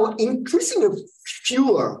now increasingly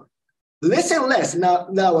fewer, less and less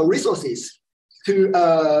now resources to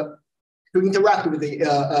interact with the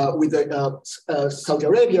Saudi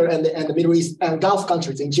Arabia and the Middle East and Gulf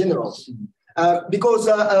countries in general, because.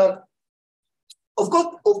 Of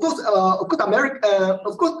course, America.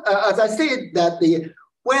 Of course, as I said, that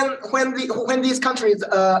when these countries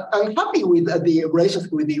are unhappy with the relations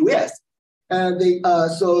with the U.S.,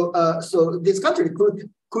 so this country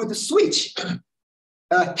could switch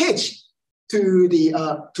hedge to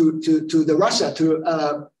the Russia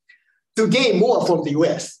to gain more from the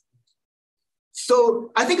U.S.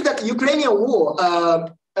 So I think that the Ukrainian war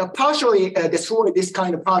partially destroyed this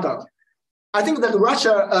kind of pattern. I think that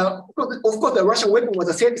Russia, of course, the Russian weapon was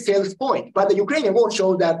a sales point, but the Ukrainian war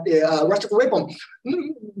showed that the Russian weapon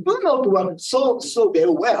do not work so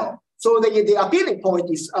very well. So the appealing point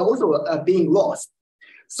is also being lost.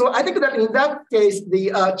 So I think that in that case,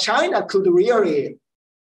 the China could really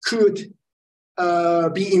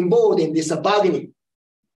be involved in this bargaining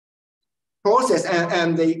process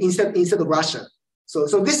and instead of Russia. So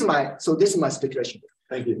this is my speculation.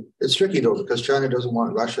 Thank you. It's tricky though, because China doesn't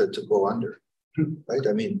want Russia to go under, right?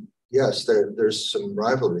 I mean, yes, there's some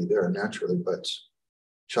rivalry there naturally, but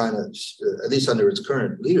China, at least under its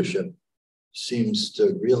current leadership, seems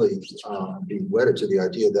to really be wedded to the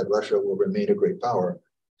idea that Russia will remain a great power,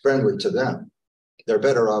 friendly to them. They're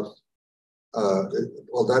better off,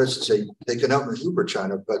 well, that is to say, they can outmaneuver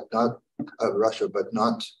China, but not Russia, but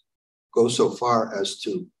not go so far as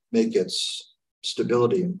to make its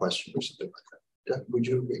stability in question or something like that. Would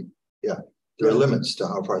you agree? Yeah. there are limits to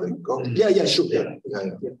how far they can go. Yeah, sure. Yeah.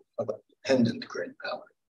 Pendant great power.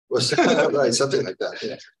 Well, right, something like that.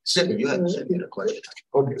 Yeah. Sidney, you had a question.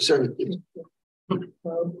 Okay, sorry. Thank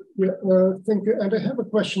you. And I have a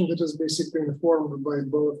question that is basically informed by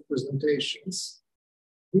both presentations.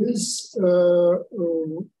 Is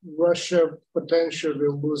Russia potentially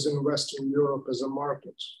losing Western Europe as a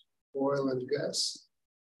market for oil and gas?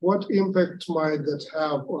 What impact might that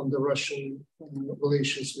have on the Russian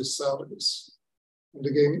relations with Saudis? And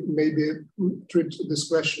again, maybe treat this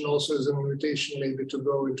question also as an invitation maybe to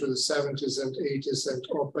go into the 70s and 80s and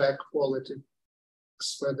OPEC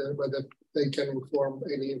politics, whether they can inform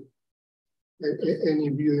any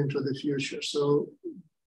view into the future. So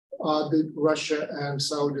did Russia and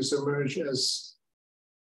Saudis emerge as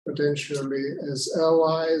potentially as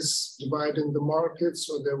allies, dividing the markets,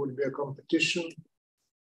 or there would be a competition?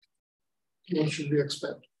 What should we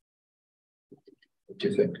expect? What do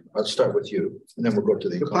you think? I'll start with you, and then we'll go to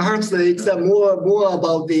the economy. Perhaps it's more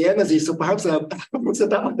about the energy. So perhaps yeah,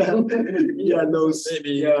 those.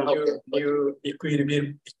 Maybe new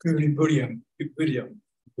equilibrium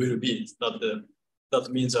will be that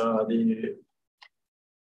means the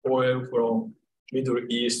oil from Middle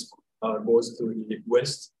East goes to the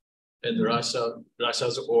West, and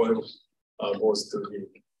Russia's oil goes to the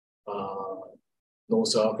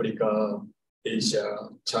North Africa, Asia,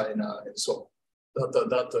 China, and so on.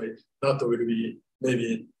 That will be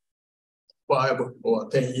maybe 5 or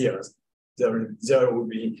 10 years. There will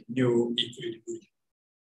be new equilibrium.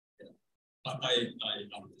 I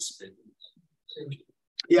anticipate.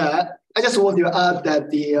 Yeah, I just want to add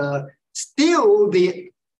that still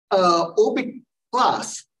the OPEC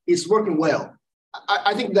Plus is working well.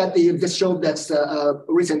 I think that this showed that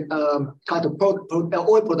recent kind of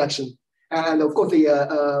oil production, and of course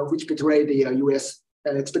which betrayed the U.S.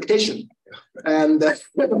 expectation, and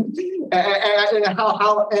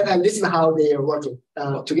how this is how they are working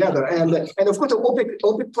together, and of course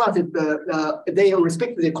OPEC Plus they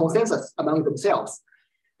respect the consensus among themselves,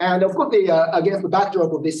 and of course against the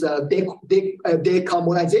backdrop of this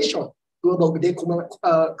decarbonization, global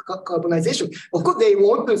decarbonization, of course they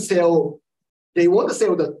want to sell the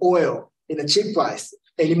oil in a cheap price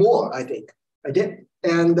anymore. I think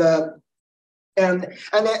And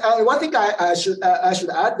one thing I should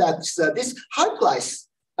add that this high price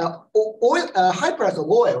of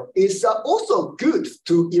oil is also good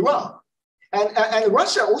to Iran, and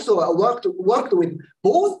Russia also worked with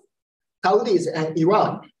both Saudis and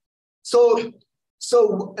Iran. So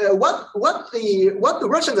what the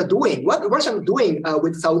Russians are doing,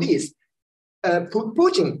 with Saudis,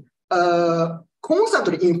 Putin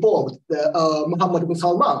constantly informed Mohammed bin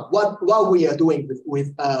Salman what we are doing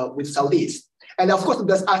with Saudis. And of course,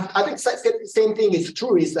 I think the same thing is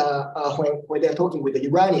true is when they're talking with the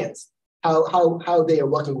Iranians, how they are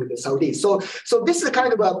working with the Saudis. So this is a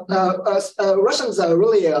kind of Russians are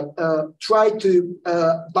really try to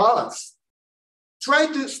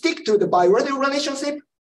stick to the bilateral relationship,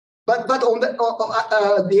 but on the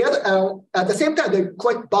other at the same time they're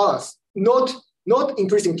quite balanced, not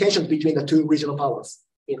increasing tension between the two regional powers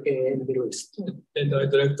in the Middle East. And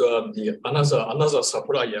I'd like to add another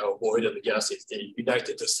supplier of oil and gas is the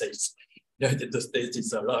United States. United States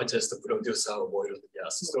is the largest producer of oil and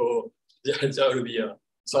gas. So there will be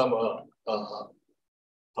some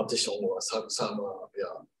partition or some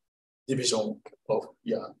division of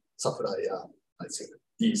supplier. I think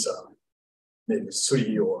these are maybe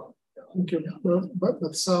 3 or. Okay,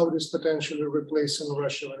 but Saudi is potentially replacing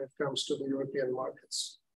Russia when it comes to the European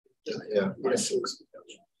markets. Yeah.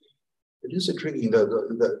 It is intriguing that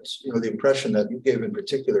the impression that you gave in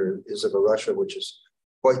particular is of a Russia which is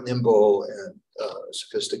quite nimble and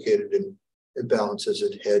sophisticated, and it balances,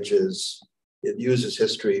 it hedges, it uses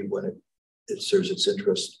history when it serves its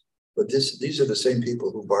interest. But these are the same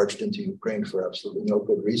people who barged into Ukraine for absolutely no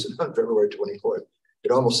good reason on February 24th.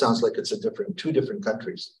 It almost sounds like it's two different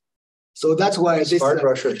countries. So that's why smart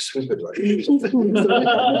Russia and stupid Russia.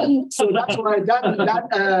 So that's why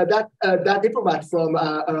that diplomat from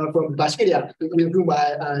Bashkiria, with whom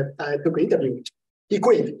I took an interview, he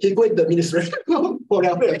quit the Ministry of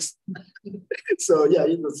Foreign Affairs. So yeah,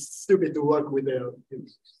 it was stupid to work with them.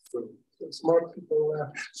 So smart people.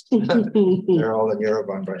 They're all in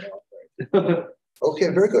Yerevan by now. Right? Okay,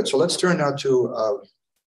 very good. So let's turn now to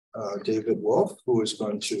David Wolf, who is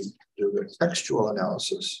going to do the textual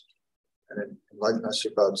analysis and enlighten us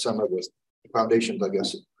about some of the foundations, I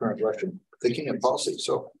guess, of current Russian thinking and policy.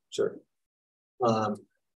 So, sir.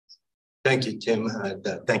 Thank you, Tim.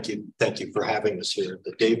 Thank you for having us here at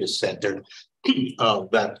the Davis Center.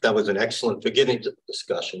 That was an excellent beginning to the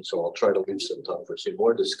discussion, so I'll try to leave some time for some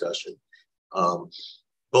more discussion.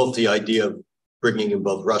 both the idea of bringing in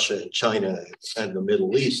both Russia and China and the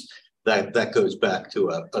Middle East, that goes back to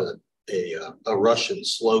a Russian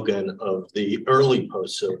slogan of the early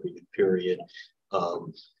post-Soviet period,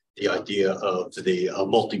 the idea of the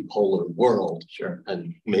multipolar world. Sure.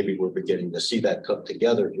 And maybe we're beginning to see that come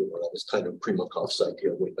together. That was kind of Primakov's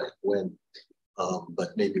idea way back when.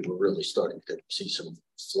 But maybe we're really starting to see some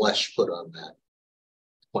flesh put on that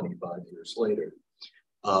 25 years later.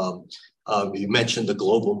 You mentioned the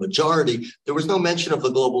global majority. There was no mention of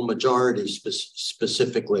the global majority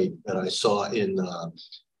specifically that I saw in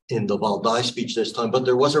the Valdai speech this time, but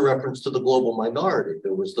there was a reference to the global minority.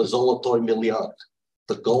 There was the Zolotoy Miliard,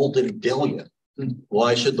 the golden billion.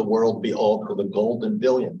 Why should the world be all for the golden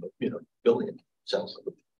billion? But billion sounds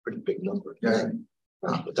like a pretty big number. Yeah.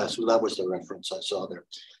 But that was the reference I saw there.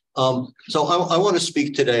 So I want to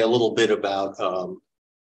speak today a little bit about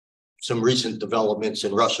some recent developments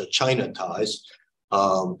in Russia-China ties.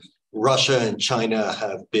 Russia and China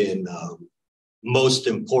have been most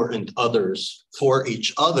important others for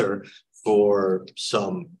each other for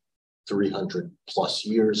some 300 plus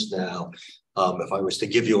years now. If I was to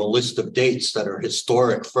give you a list of dates that are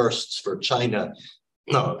historic firsts for China,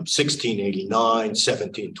 1689,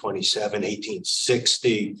 1727,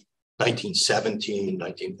 1860,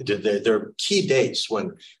 1917, they're key dates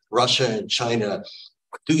when Russia and China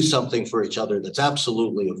do something for each other that's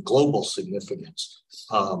absolutely of global significance.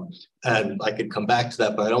 And I could come back to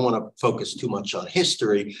that, but I don't want to focus too much on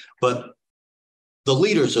history. But the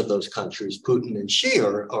leaders of those countries, Putin and Xi,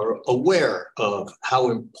 are aware of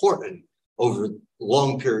how important over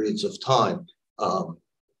long periods of time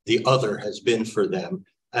the other has been for them.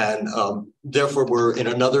 And therefore, we're in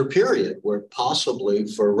another period where possibly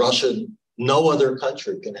for Russia, no other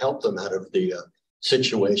country can help them out of the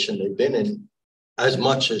situation they've been in as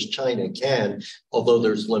much as China can, although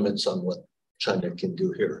there's limits on what China can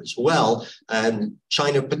do here as well. And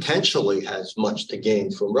China potentially has much to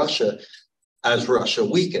gain from Russia as Russia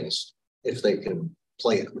weakens, if they can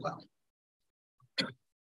play it well.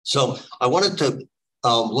 So I wanted to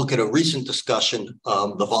look at a recent discussion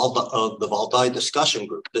of the Valdai Discussion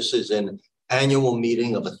Group. This is an annual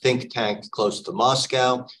meeting of a think tank close to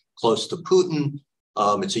Moscow, close to Putin.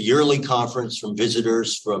 It's a yearly conference from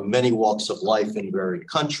visitors from many walks of life in varied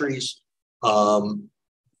countries.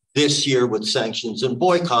 This year, with sanctions and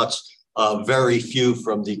boycotts, very few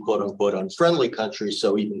from the quote-unquote unfriendly countries,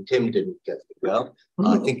 so even Tim didn't get to go.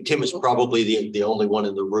 I think Tim is probably the only one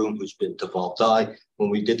in the room who's been to Valdai. When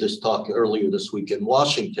we did this talk earlier this week in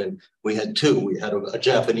Washington, we had two. We had a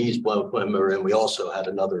Japanese member, and we also had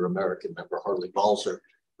another American member, Harley Balzer,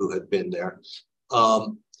 who had been there.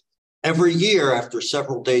 Every year, after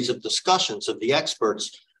several days of discussions of the experts,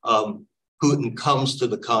 Putin comes to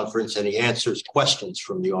the conference and he answers questions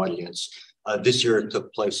from the audience. This year, it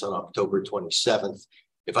took place on October 27th.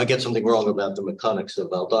 If I get something wrong about the mechanics of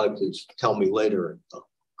Valdai, please tell me later and I'll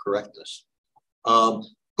correct this.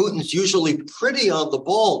 Putin's usually pretty on the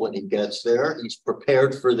ball when he gets there. He's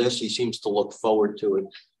prepared for this. He seems to look forward to it.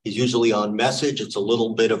 He's usually on message. It's a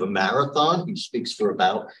little bit of a marathon. He speaks for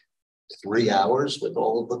about 3 hours with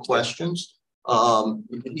all of the questions.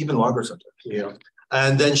 Even longer sometimes. Yeah.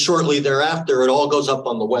 And then shortly thereafter, it all goes up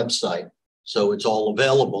on the website. So it's all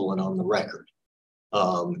available and on the record.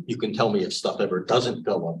 You can tell me if stuff ever doesn't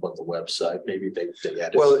go up on the website. Maybe they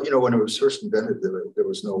edit. Well, when it was first invented, there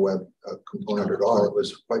was no web component at all. It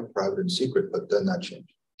was quite private and secret, but then that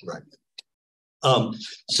changed. Right.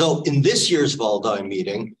 So in this year's Valdai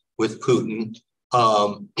meeting with Putin,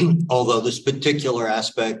 although this particular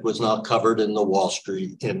aspect was not covered in the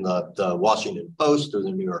the Washington Post or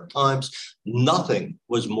the New York Times, nothing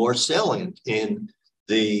was more salient in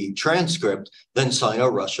the transcript than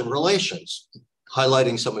Sino-Russian relations,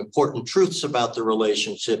 highlighting some important truths about the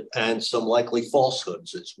relationship and some likely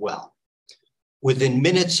falsehoods as well. Within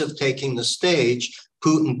minutes of taking the stage,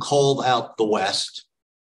 Putin called out the West,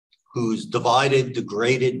 whose divided,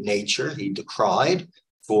 degraded nature he decried,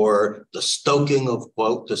 for the stoking of,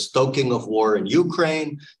 quote, the stoking of war in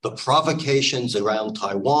Ukraine, the provocations around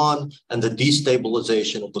Taiwan, and the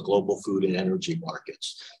destabilization of the global food and energy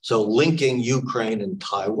markets. So linking Ukraine and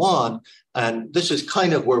Taiwan, and this is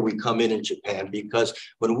kind of where we come in Japan, because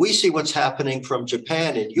when we see what's happening from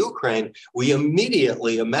Japan in Ukraine, we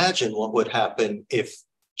immediately imagine what would happen if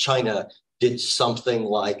China did something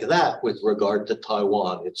like that with regard to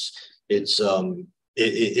Taiwan. It's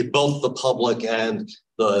both the public and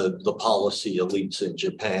the policy elites in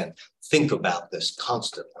Japan think about this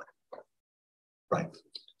constantly, right?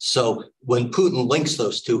 So when Putin links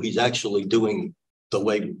those two, he's actually doing the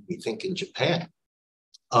way we think in Japan.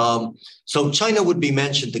 So China would be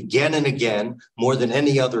mentioned again and again, more than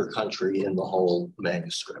any other country in the whole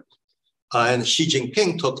manuscript. And Xi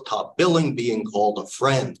Jinping took top billing, being called a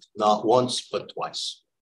friend, not once, but twice.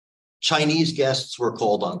 Chinese guests were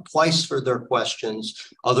called on twice for their questions.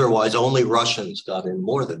 Otherwise, only Russians got in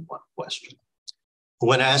more than one question.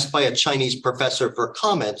 When asked by a Chinese professor for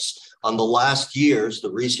comments on the last years, the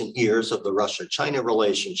recent years of the Russia-China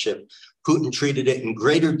relationship, Putin treated it in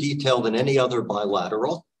greater detail than any other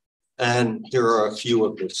bilateral. And here are a few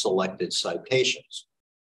of the selected citations.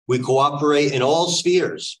 "We cooperate in all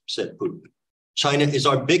spheres," said Putin. "China is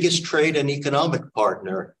our biggest trade and economic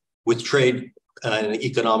partner, with trade and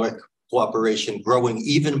economic cooperation growing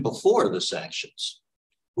even before the sanctions.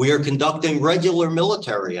 We are conducting regular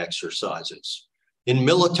military exercises. In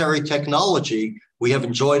military technology, we have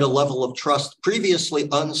enjoyed a level of trust previously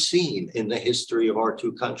unseen in the history of our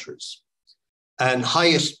two countries." And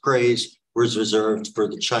highest praise was reserved for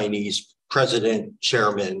the Chinese President,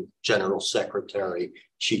 Chairman, General Secretary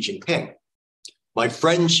Xi Jinping. "My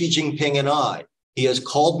friend Xi Jinping and I, he has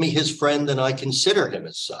called me his friend and I consider him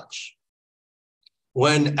as such."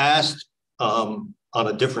 When asked on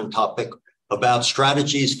a different topic about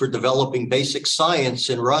strategies for developing basic science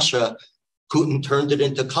in Russia, Putin turned it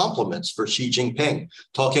into compliments for Xi Jinping,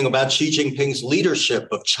 talking about Xi Jinping's leadership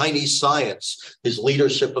of Chinese science, his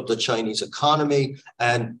leadership of the Chinese economy,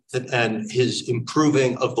 and his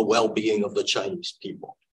improving of the well-being of the Chinese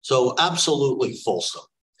people. So absolutely fulsome.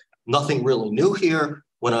 Nothing really new here.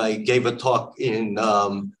 When I gave a talk in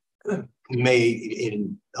when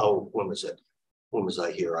was it? When was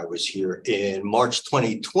I here? I was here in March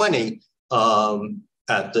 2020.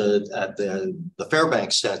 At the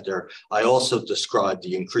Fairbanks Center, I also described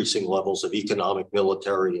the increasing levels of economic,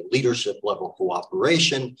 military, and leadership level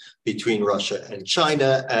cooperation between Russia and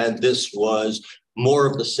China, and this was more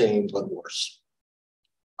of the same but worse.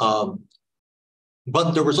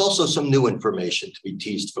 But there was also some new information to be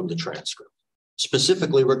teased from the transcript,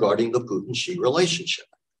 specifically regarding the Putin-Xi relationship.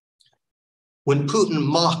 When Putin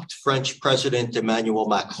mocked French President Emmanuel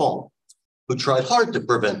Macron, who tried hard to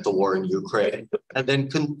prevent the war in Ukraine and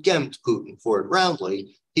then condemned Putin for it roundly,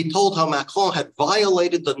 he told how Macron had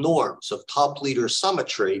violated the norms of top leader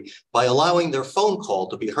symmetry by allowing their phone call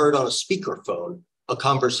to be heard on a speakerphone, a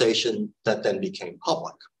conversation that then became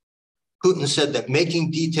public. Putin said that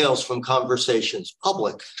making details from conversations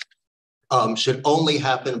public should only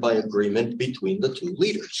happen by agreement between the two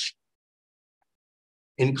leaders.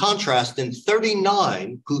 In contrast, in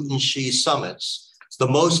 39 Putin-Xi summits, the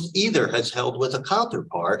most either has held with a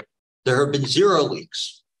counterpart, there have been 0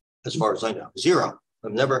 leaks, as far as I know, 0.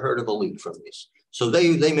 I've never heard of a leak from these. So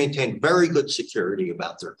they maintain very good security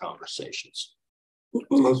about their conversations.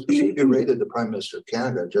 Well, she berated the Prime Minister of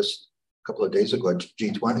Canada just a couple of days ago at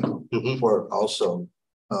G20 for also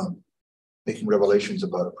making revelations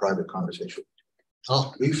about a private conversation.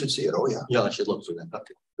 Oh, you should see it. Oh, yeah. Yeah, I should look for that.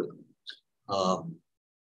 Okay.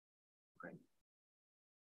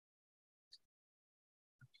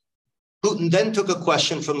 Putin then took a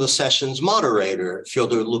question from the session's moderator,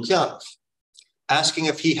 Fyodor Lukyanov, asking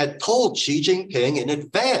if he had told Xi Jinping in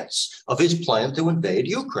advance of his plan to invade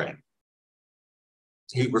Ukraine.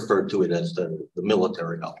 He referred to it as the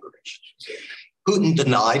military operation. Putin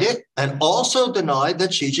denied it and also denied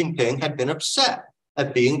that Xi Jinping had been upset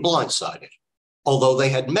at being blindsided, although they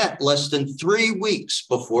had met less than 3 weeks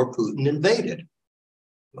before Putin invaded.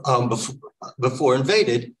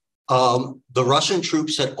 The Russian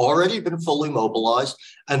troops had already been fully mobilized,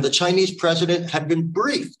 and the Chinese president had been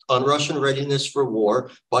briefed on Russian readiness for war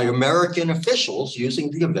by American officials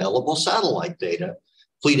using the available satellite data,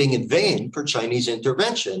 pleading in vain for Chinese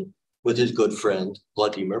intervention with his good friend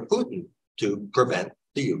Vladimir Putin to prevent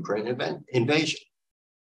the Ukraine invasion.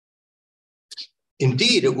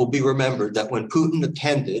 Indeed, it will be remembered that when Putin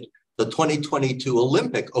attended the 2022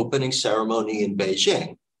 Olympic opening ceremony in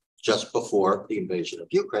Beijing, just before the invasion of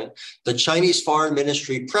Ukraine, the Chinese Foreign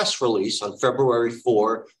Ministry press release on February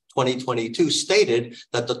 4, 2022 stated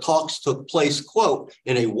that the talks took place, quote,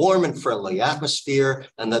 in a warm and friendly atmosphere,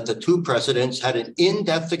 and that the two presidents had an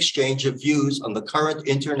in-depth exchange of views on the current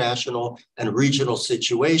international and regional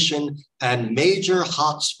situation and major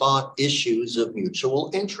hotspot issues of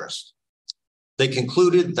mutual interest. They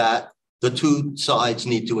concluded that the two sides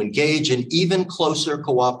need to engage in even closer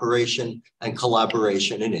cooperation and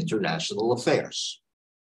collaboration in international affairs.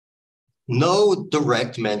 No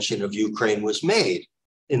direct mention of Ukraine was made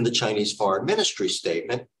in the Chinese Foreign Ministry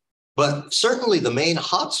statement, but certainly the main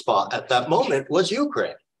hotspot at that moment was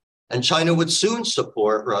Ukraine. And China would soon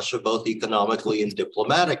support Russia both economically and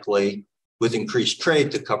diplomatically with increased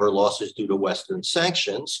trade to cover losses due to Western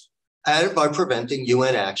sanctions, and by preventing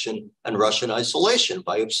UN action and Russian isolation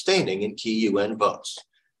by abstaining in key UN votes.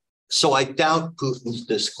 So I doubt Putin's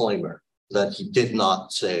disclaimer that he did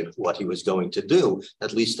not say what he was going to do,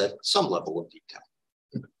 at least at some level of detail.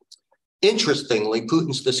 Interestingly,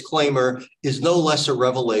 Putin's disclaimer is no less a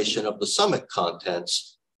revelation of the summit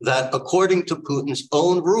contents that, according to Putin's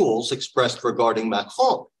own rules expressed regarding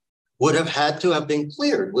Macron, would have had to have been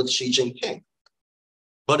cleared with Xi Jinping.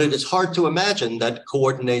 But it is hard to imagine that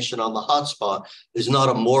coordination on the hotspot is not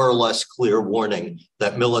a more or less clear warning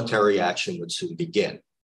that military action would soon begin.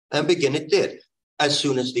 And begin it did, as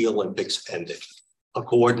soon as the Olympics ended, a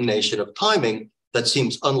coordination of timing that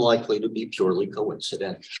seems unlikely to be purely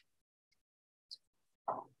coincidental.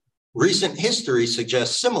 Recent history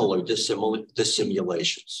suggests similar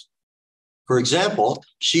dissimulations. For example,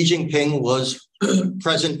 Xi Jinping was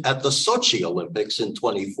present at the Sochi Olympics in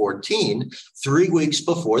 2014, 3 weeks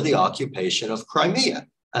before the occupation of Crimea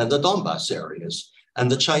and the Donbass areas. And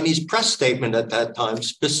the Chinese press statement at that time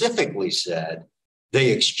specifically said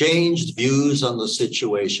they exchanged views on the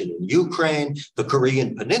situation in Ukraine, the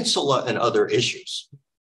Korean Peninsula, and other issues.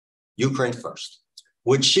 Ukraine first.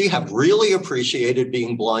 Would Xi have really appreciated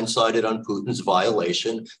being blindsided on Putin's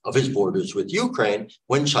violation of his borders with Ukraine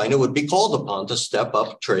when China would be called upon to step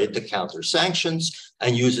up trade to counter sanctions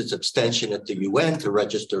and use its abstention at the UN to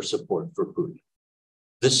register support for Putin?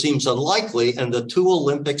 This seems unlikely, and the two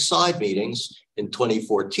Olympic side meetings in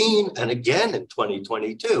 2014 and again in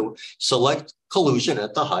 2022 select collusion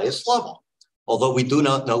at the highest level, although we do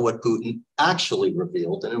not know what Putin actually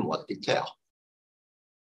revealed and in what detail.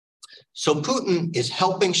 So Putin is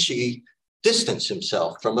helping Xi distance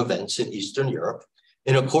himself from events in Eastern Europe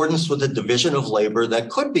in accordance with a division of labor that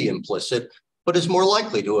could be implicit, but is more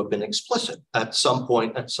likely to have been explicit at some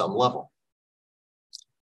point at some level.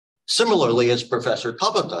 Similarly, as Professor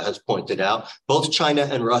Tabata has pointed out, both China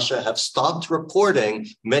and Russia have stopped reporting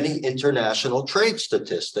many international trade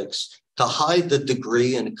statistics to hide the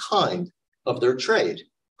degree and kind of their trade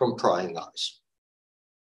from prying eyes.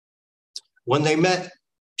 When they met,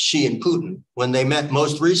 Xi and Putin, when they met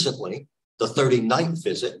most recently, the 39th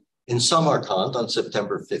visit in Samarkand on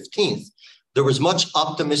September 15th, there was much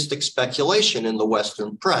optimistic speculation in the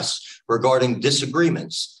Western press regarding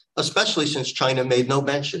disagreements, especially since China made no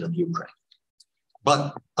mention of Ukraine.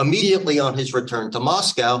 But immediately on his return to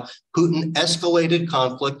Moscow, Putin escalated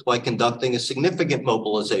conflict by conducting a significant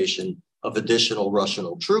mobilization of additional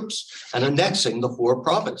Russian troops and annexing the 4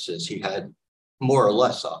 provinces he had more or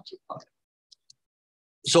less occupied.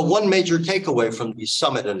 So one major takeaway from these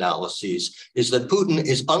summit analyses is that Putin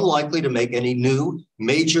is unlikely to make any new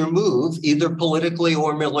major move, either politically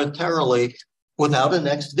or militarily, without a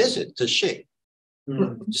next visit to Xi.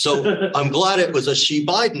 So I'm glad it was a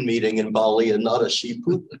Xi-Biden meeting in Bali and not a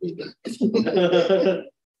Xi-Putin meeting.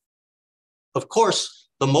 Of course,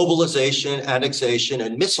 the mobilization, annexation,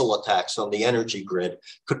 and missile attacks on the energy grid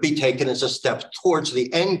could be taken as a step towards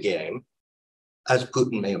the end game, as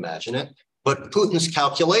Putin may imagine it, but Putin's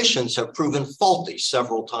calculations have proven faulty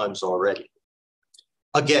several times already.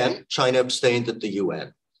 Again, China abstained at the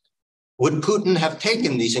UN. Would Putin have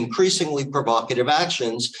taken these increasingly provocative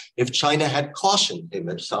actions if China had cautioned him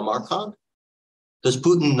at Samarkand? Does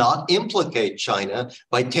Putin not implicate China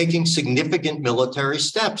by taking significant military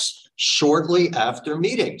steps shortly after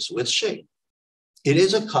meetings with Xi? It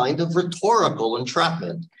is a kind of rhetorical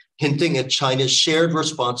entrapment, hinting at China's shared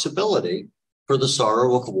responsibility for the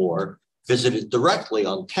sorrow of war, visited directly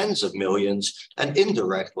on tens of millions and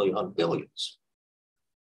indirectly on billions.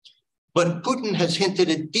 But Putin has hinted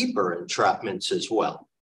at deeper entrapments as well.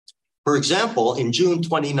 For example, in June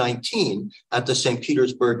 2019, at the St.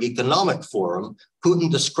 Petersburg Economic Forum,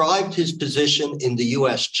 Putin described his position in the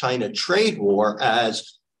US-China trade war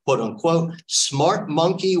as, quote unquote, smart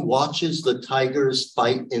monkey watches the tigers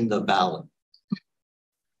fight in the valley.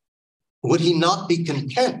 Would he not be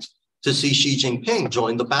content to see Xi Jinping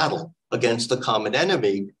join the battle against the common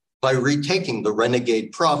enemy by retaking the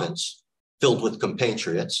renegade province filled with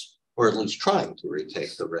compatriots, or at least trying to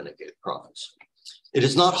retake the renegade province? It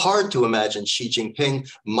is not hard to imagine Xi Jinping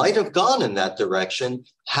might have gone in that direction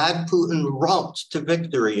had Putin romped to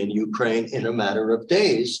victory in Ukraine in a matter of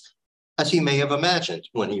days, as he may have imagined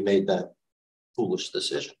when he made that foolish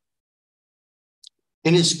decision.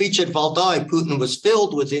 In his speech at Valdai, Putin was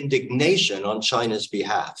filled with indignation on China's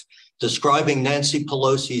behalf, describing Nancy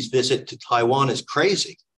Pelosi's visit to Taiwan as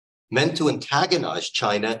crazy, meant to antagonize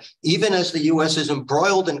China, even as the US is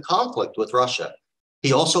embroiled in conflict with Russia.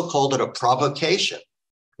 He also called it a provocation,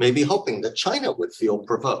 maybe hoping that China would feel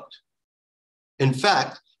provoked. In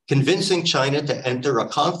fact, convincing China to enter a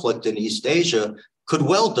conflict in East Asia could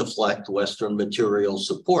well deflect Western material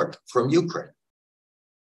support from Ukraine.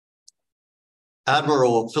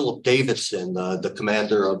 Admiral Philip Davidson, the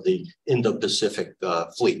commander of the Indo-Pacific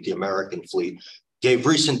Fleet, the American fleet, gave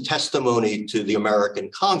recent testimony to the American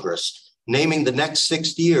Congress, naming the next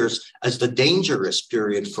 6 years as the dangerous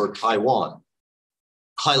period for Taiwan,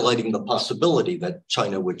 highlighting the possibility that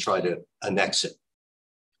China would try to annex it.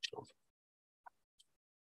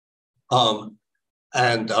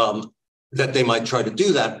 That they might try to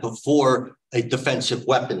do that before a defensive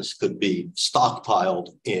weapons could be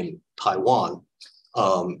stockpiled in Taiwan,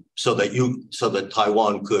 so that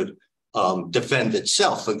Taiwan could defend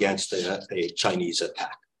itself against a Chinese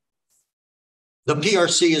attack. The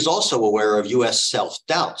PRC is also aware of U.S.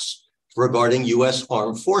 self-doubts regarding U.S.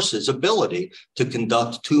 armed forces' ability to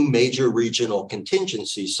conduct 2 major regional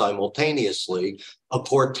contingencies simultaneously, a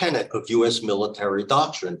core tenet of U.S. military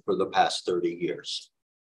doctrine for the past 30 years.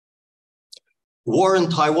 War in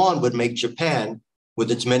Taiwan would make Japan, with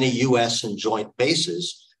its many U.S. and joint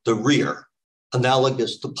bases, the rear,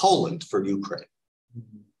 analogous to Poland for Ukraine.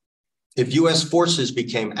 If U.S. forces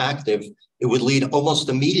became active, it would lead almost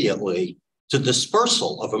immediately to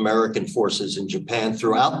dispersal of American forces in Japan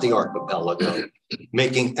throughout the archipelago,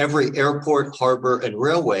 making every airport, harbor, and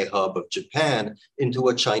railway hub of Japan into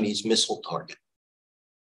a Chinese missile target.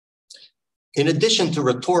 In addition to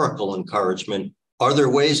rhetorical encouragement, are there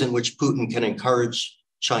ways in which Putin can encourage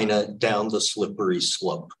China down the slippery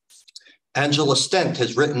slope? Angela Stent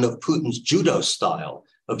has written of Putin's judo style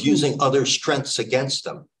of using other strengths against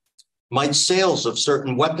them. Might sales of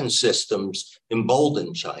certain weapon systems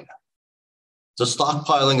embolden China? The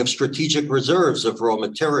stockpiling of strategic reserves of raw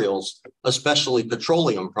materials, especially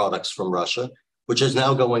petroleum products from Russia, which is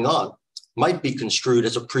now going on, might be construed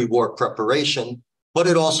as a pre-war preparation, but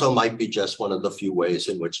it also might be just one of the few ways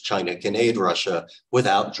in which China can aid Russia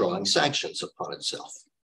without drawing sanctions upon itself.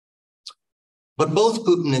 But both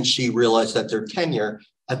Putin and Xi realize that their tenure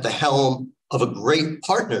at the helm of a great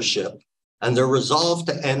partnership and their resolve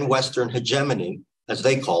to end Western hegemony, as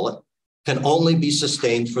they call it, can only be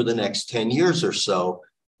sustained for the next 10 years or so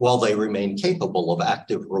while they remain capable of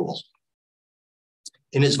active rule.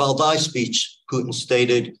 In his Valdai speech, Putin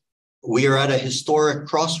stated, "We are at a historic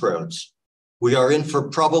crossroads. We are in for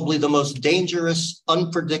probably the most dangerous,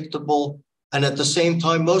 unpredictable, and at the same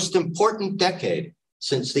time most important decade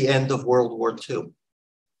since the end of World War II.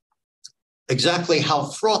 Exactly how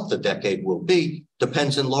fraught the decade will be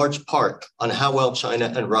depends in large part on how well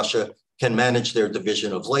China and Russia can manage their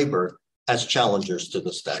division of labor as challengers to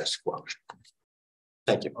the status quo."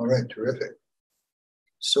 Thank you. All right, terrific.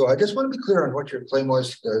 So I just want to be clear on what your claim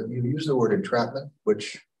was. You used the word entrapment,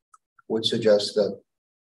 which would suggest that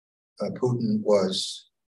Putin was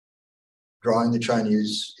drawing the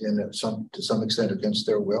Chinese to some extent against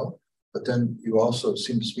their will, but then you also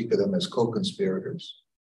seem to speak of them as co-conspirators.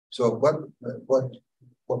 So what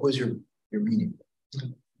was your meaning?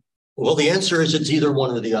 Well, the answer is it's either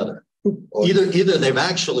one or the other. Either they've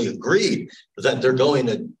actually agreed that they're going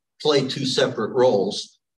to play 2 separate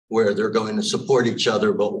roles where they're going to support each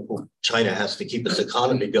other, but China has to keep its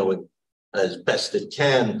economy going as best it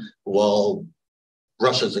can while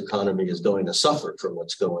Russia's economy is going to suffer from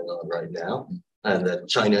what's going on right now, and that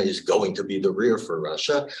China is going to be the rear for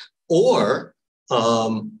Russia. Or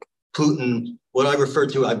Putin, what I refer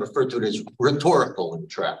to it as rhetorical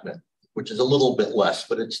entrapment, which is a little bit less,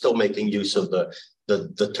 but it's still making use of the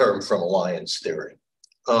term from alliance theory.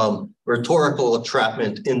 Rhetorical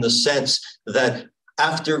entrapment in the sense that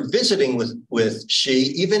after visiting with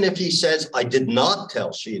Xi, even if he says, "I did not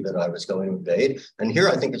tell Xi that I was going to invade," and here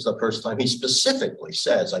I think it's the first time he specifically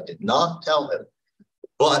says, "I did not tell him,"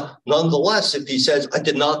 but nonetheless, if he says, "I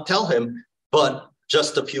did not tell him," but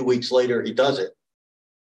just a few weeks later he does it,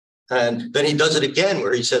 and then he does it again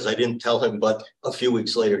where he says, "I didn't tell him," but a few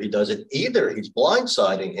weeks later he does it, either he's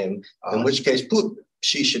blindsiding him, in which case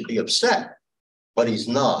Xi should be upset, but he's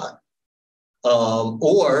not.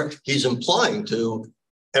 Or he's implying to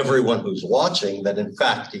everyone who's watching that in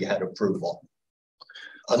fact he had approval.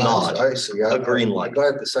 A nod, I see. a green light. I'm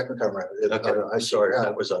glad the second time around. Okay. I saw it.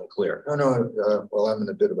 That was unclear. No. Well, I'm in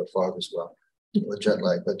a bit of a fog as well, with jet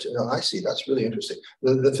lag. But I see. That's really interesting.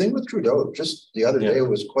 The thing with Trudeau, just the other day,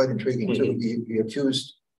 was quite intriguing too. He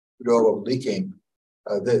accused Trudeau of leaking.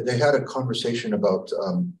 They had a conversation about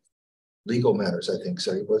legal matters, I think.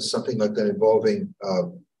 So it was something like that involving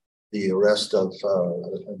the arrest of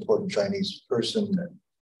an important Chinese person,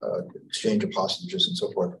 exchange of hostages and so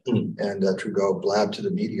forth. And Trudeau blabbed to the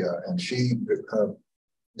media, and she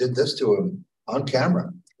did this to him on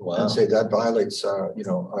camera. Wow. And say that violates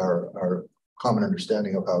our common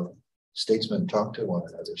understanding of how statesmen talk to one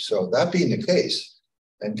another. So that being the case,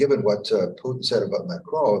 and given what Putin said about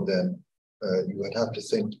Macron, then you would have to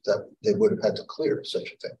think that they would have had to clear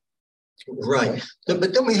such a thing. Right.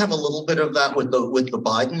 But then we have a little bit of that with the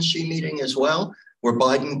Biden Xi meeting as well, where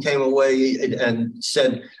Biden came away and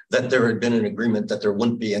said that there had been an agreement that there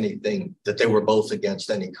wouldn't be anything, that they were both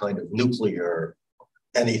against any kind of nuclear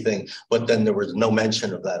anything, but then there was no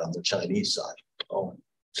mention of that on the Chinese side.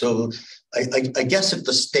 So I guess if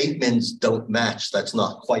the statements don't match, that's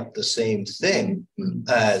not quite the same thing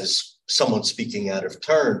as someone speaking out of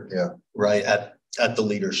turn, right, at the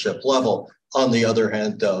leadership level. On the other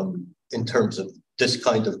hand, in terms of this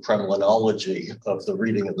kind of Kremlinology of the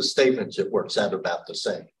reading of the statements, it works out about the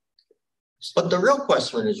same. But the real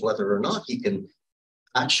question is whether or not he can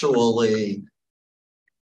actually,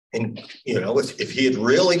 and if he had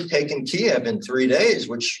really taken Kiev in 3 days,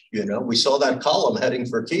 which we saw that column heading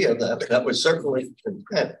for Kiev, that was certainly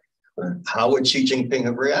intent. How would Xi Jinping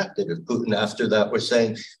have reacted if Putin after that was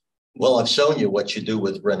saying, "Well, I've shown you what you do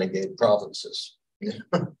with renegade provinces."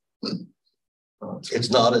 It's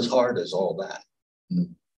not as hard as all that.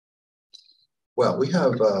 Well, we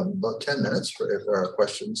have about 10 minutes for if there are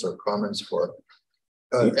questions or comments for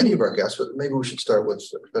any of our guests, but maybe we should start with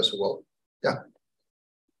Professor Wolf. Yeah.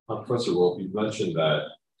 Professor Wolf, you mentioned that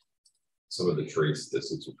some of the trade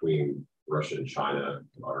statistics between Russia and China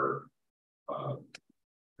are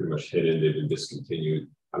pretty much hidden, they've been discontinued.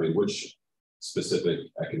 I mean, which specific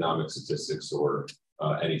economic statistics or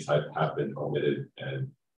any type have been omitted,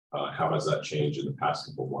 and how has that changed in the past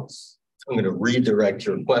couple of months? I'm going to redirect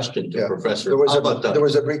your question to Professor. There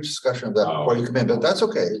was a brief discussion of that before you come in, but that's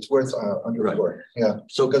okay. It's worth underscoring. Yeah,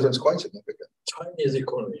 so because it's quite significant. Chinese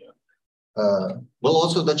economy. Well,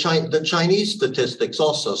 also the Chinese statistics,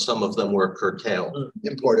 also some of them were curtailed.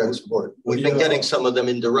 Import, export. We've been getting some of them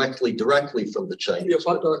indirectly, directly from the Chinese. Yeah,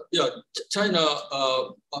 but China,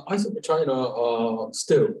 I think China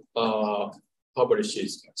still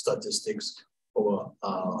publishes statistics of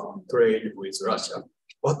trade with Russia.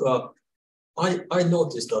 But I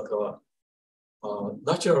noticed that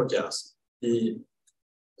natural gas, the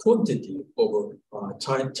quantity of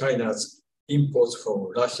China's imports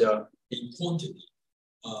from Russia in quantity,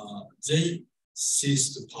 they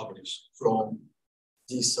ceased to publish from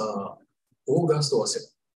this August or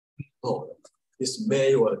September. No, it's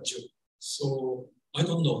May or June. So I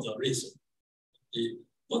don't know the reason.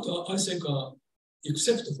 But I think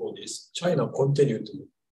except for this, China continued to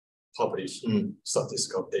publish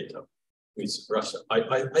statistical data with Russia.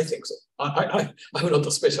 I think so. I'm not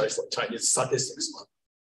a specialist on Chinese statistics, but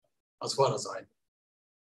as far as I know.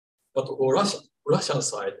 But for Russian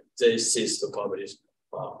side, they ceased to publish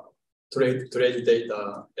trade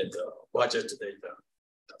data and budget data.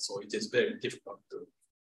 So it is very difficult to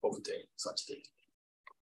obtain such data.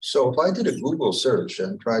 So if I did a Google search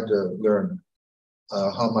and tried to learn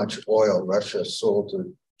how much oil Russia sold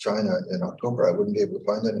to China in October, I wouldn't be able to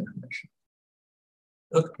find that information.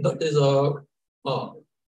 That is oil.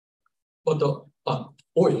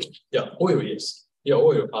 Yeah, oil is. Yeah,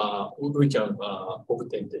 oil. We can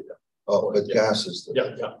obtain data. Oh, but gas is the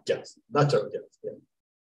gas, natural gas. Yeah.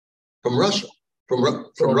 From Russia, from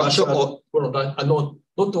Russia, or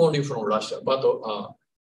not only from Russia, but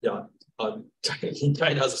in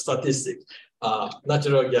China's statistics,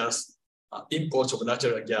 natural gas imports of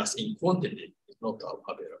natural gas in quantity is not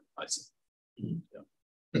available. I think.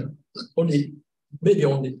 Only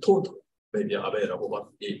total may be available, but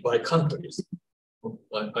by countries,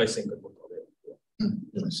 I think not available.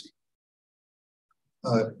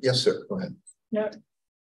 Yes, sir. Go ahead. Yeah,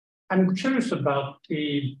 I'm curious about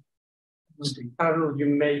the parallel you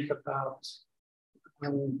make about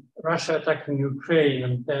Russia attacking Ukraine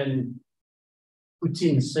and then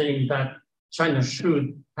Putin saying that China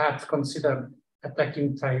should perhaps consider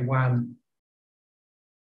attacking Taiwan.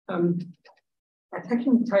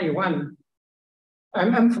 Attacking Taiwan,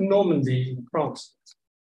 I'm from Normandy in France,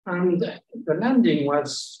 and the landing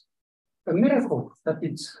was a miracle that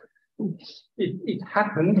it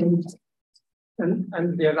happened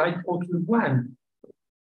and the Allied forces won.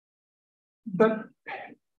 But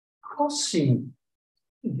crossing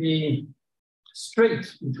the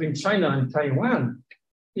strait between China and Taiwan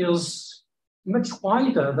is much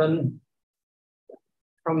wider than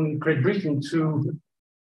from Great Britain to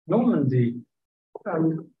Normandy.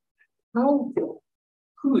 How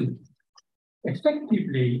could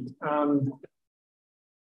effectively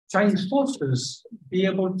Chinese forces be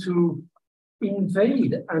able to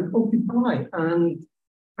invade and occupy and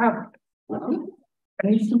have, and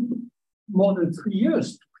it took more than 3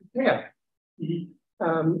 years to prepare the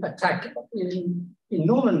attack in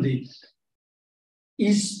Normandy.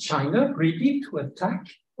 is China ready to attack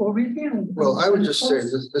already? Well, I would just say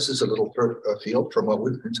this is a little field from what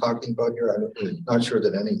we've been talking about here. I'm not sure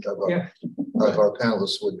that any of our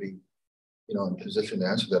panelists would be, in a position to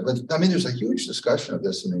answer that. But I mean, there's a huge discussion of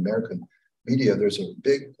this in the American media. There's a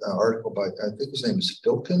big article by, I think his name is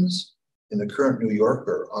Filkins, in the current New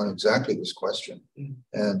Yorker on exactly this question.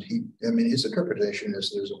 And his interpretation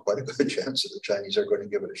is there's quite a good chance that the Chinese are going to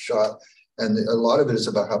give it a shot. And a lot of it is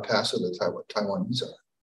about how passive the Taiwanese are.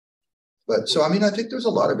 But so, I think there's a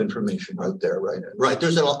lot of information out there, right? Right,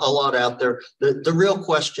 there's a lot out there. The real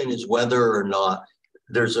question is whether or not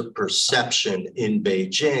there's a perception in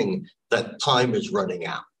Beijing that time is running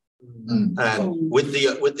out. And with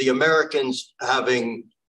the Americans having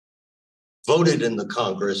voted in the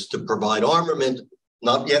Congress to provide armament,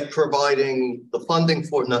 not yet providing the funding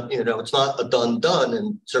for, it's not a done,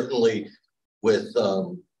 and certainly with,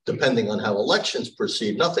 depending on how elections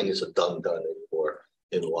proceed, nothing is a done anymore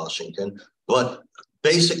in Washington. But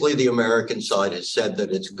basically the American side has said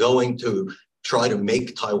that it's going to try to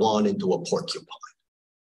make Taiwan into a porcupine.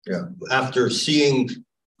 Yeah. After seeing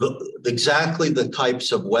exactly the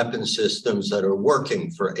types of weapon systems that are working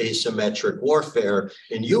for asymmetric warfare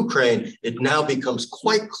in Ukraine, it now becomes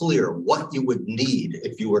quite clear what you would need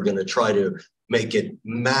if you were going to try to make it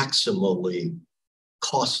maximally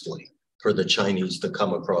costly for the Chinese to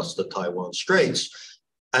come across the Taiwan Straits.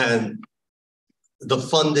 And the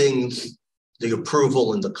funding, the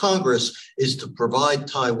approval in the Congress is to provide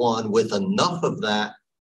Taiwan with enough of that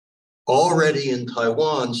already in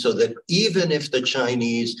Taiwan so that even if the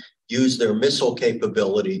Chinese use their missile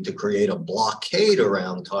capability to create a blockade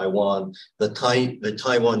around Taiwan, the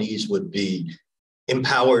Taiwanese would be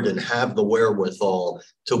empowered and have the wherewithal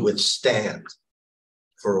to withstand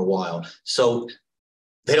for a while. So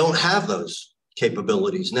they don't have those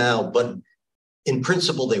capabilities now, but in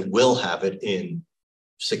principle, they will have it in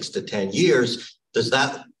 6 to 10 years. Does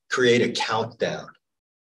that create a countdown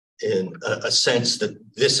in a sense that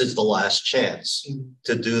this is the last chance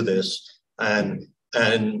to do this? And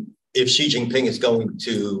if Xi Jinping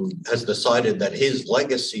has decided that his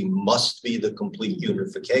legacy must be the complete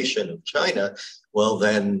unification of China, well,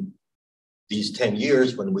 then these 10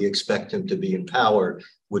 years when we expect him to be in power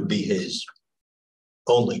would be his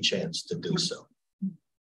only chance to do so.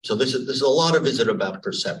 So there's a lot of it about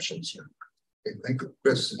perceptions here. Okay, thank you,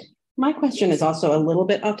 Chris. My question is also a little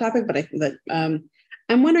bit off topic, but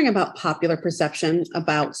I'm wondering about popular perception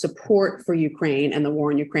about support for Ukraine and the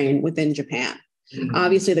war in Ukraine within Japan.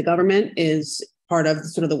 Obviously, the government is part of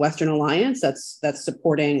sort of the Western alliance that's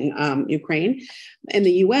supporting Ukraine. In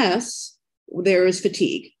the U.S., there is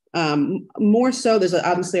fatigue. More so, there's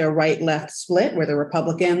obviously a right-left split where the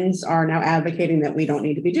Republicans are now advocating that we don't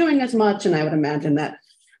need to be doing as much, and I would imagine that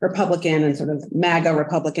Republican and sort of MAGA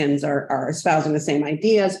Republicans are espousing the same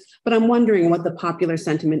ideas. But I'm wondering what the popular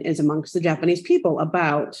sentiment is amongst the Japanese people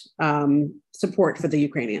about support for the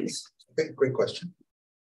Ukrainians. Okay, great question.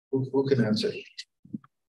 Who can answer?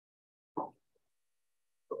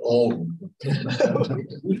 Who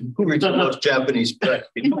reads the most Japanese press?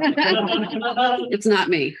 It's not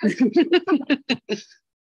me.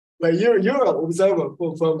 But you're an observer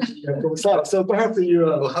from south, so perhaps you.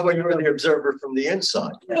 Well, how about you're the observer from the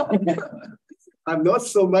inside? I'm not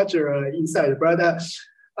so much inside, but of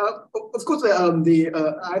course,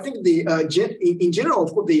 I think in general,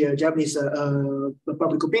 of course, the Japanese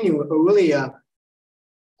public opinion really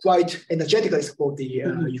quite energetically support the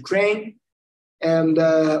Ukraine, and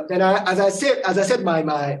as I said,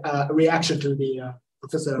 my reaction to the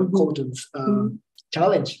Professor Colton's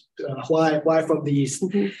challenge, why from the East,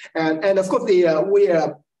 and of course we are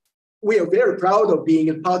very proud of being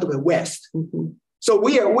a part of the West. So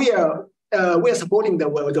we are supporting the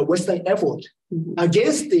Western effort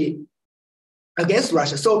against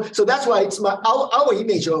Russia. So that's why it's our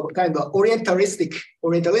image of kind of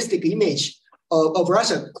orientalistic image of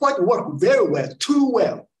Russia quite work very well, too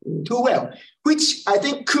well, which I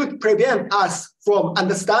think could prevent us from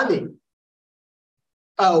understanding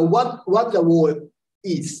what the war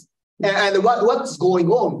is and what's going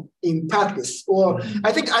on in practice. Or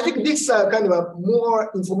I think this kind of a more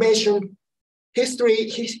information history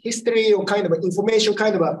or kind of information,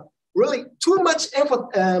 kind of a really too much effort,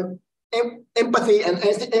 empathy and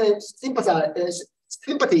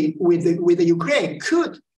sympathy with the Ukraine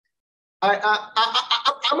could.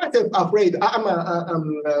 I'm myself afraid.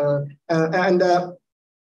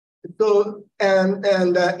 So in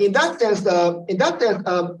that sense,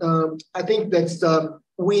 I think that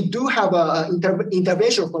we do have an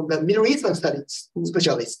intervention from the Middle Eastern studies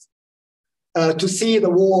specialists. to see the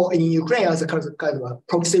war in Ukraine as a kind of a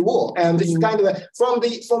proxy war. And this kind of from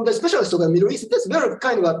the specialists of the Middle East, this very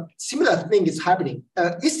kind of a similar thing is happening.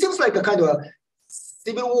 It seems like a kind of a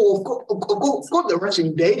civil war. Of course, the Russia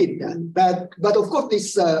invaded that, but of course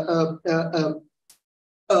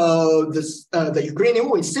the Ukrainian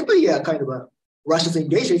war is simply a kind of a Russia's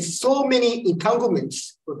invasion. It's so many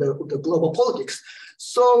entanglements with the global politics.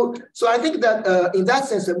 So I think that in that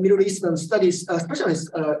sense, the Middle Eastern studies specialists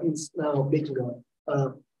is now making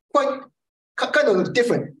a quite kind of a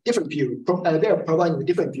different view. They're providing a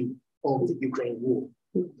different view of the Ukraine war.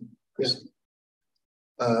 Yeah.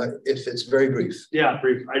 If it's very brief. Yeah,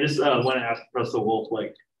 brief. I just want to ask Professor Wolf,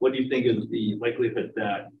 like, what do you think is the likelihood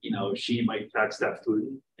that she might backstab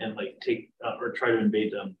Putin and like take or try to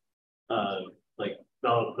invade them, like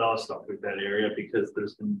Vladivostok, that area, because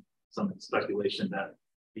there's been some speculation that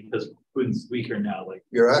because Putin's weaker now, like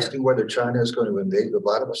you're asking whether China is going to invade the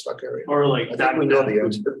Vladivostok area, or like I think we know the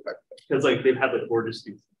answer, because like they've had the border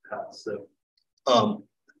disputes in the past.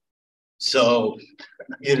 So,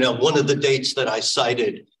 one of the dates that I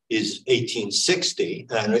cited is 1860,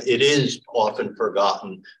 and it is often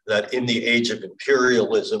forgotten that in the age of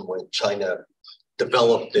imperialism, when China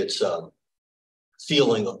developed its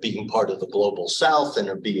feeling of being part of the global South and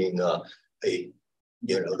of being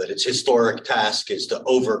that its historic task is to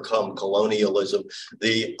overcome colonialism,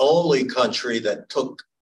 the only country that took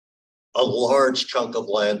a large chunk of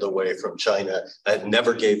land away from China and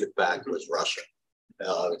never gave it back was Russia.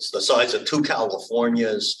 It's the size of 2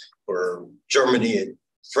 Californias, or Germany and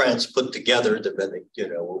France put together, depending,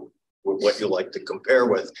 what you like to compare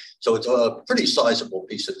with. So it's a pretty sizable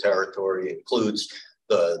piece of territory. It includes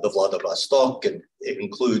the Vladivostok, and it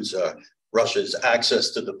includes Russia's access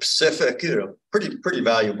to the Pacific. Pretty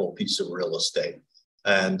valuable piece of real estate.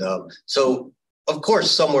 And so, of course,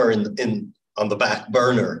 somewhere on the back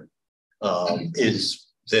burner is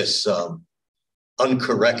this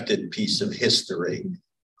uncorrected piece of history.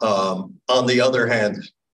 On the other hand,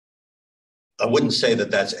 I wouldn't say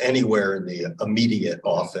that that's anywhere in the immediate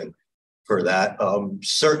offing for that.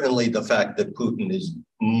 Certainly the fact that Putin is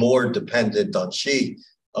more dependent on Xi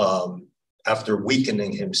after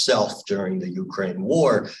weakening himself during the Ukraine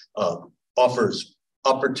war offers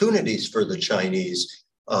opportunities for the Chinese.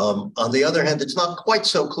 On the other hand, it's not quite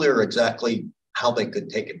so clear exactly how they could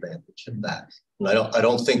take advantage of that. And I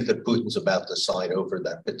don't think that Putin's about to sign over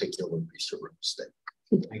that particular piece of real estate.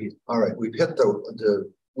 All right, we've hit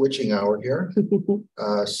the witching hour here.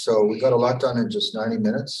 So we got a lot done in just 90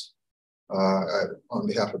 minutes. On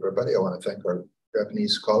behalf of everybody, I want to thank our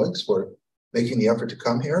Japanese colleagues for making the effort to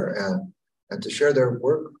come here and to share their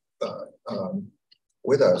work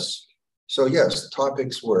with us. So yes, the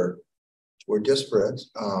topics were disparate,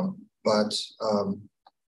 but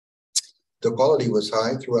the quality was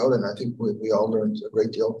high throughout, and I think we all learned a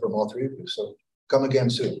great deal from all three of you. So come again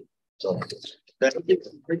soon. So thank you.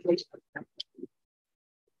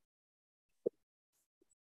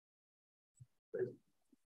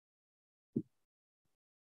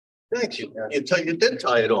 Thanks. You did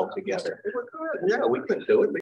tie it all together. Yeah, we could do it.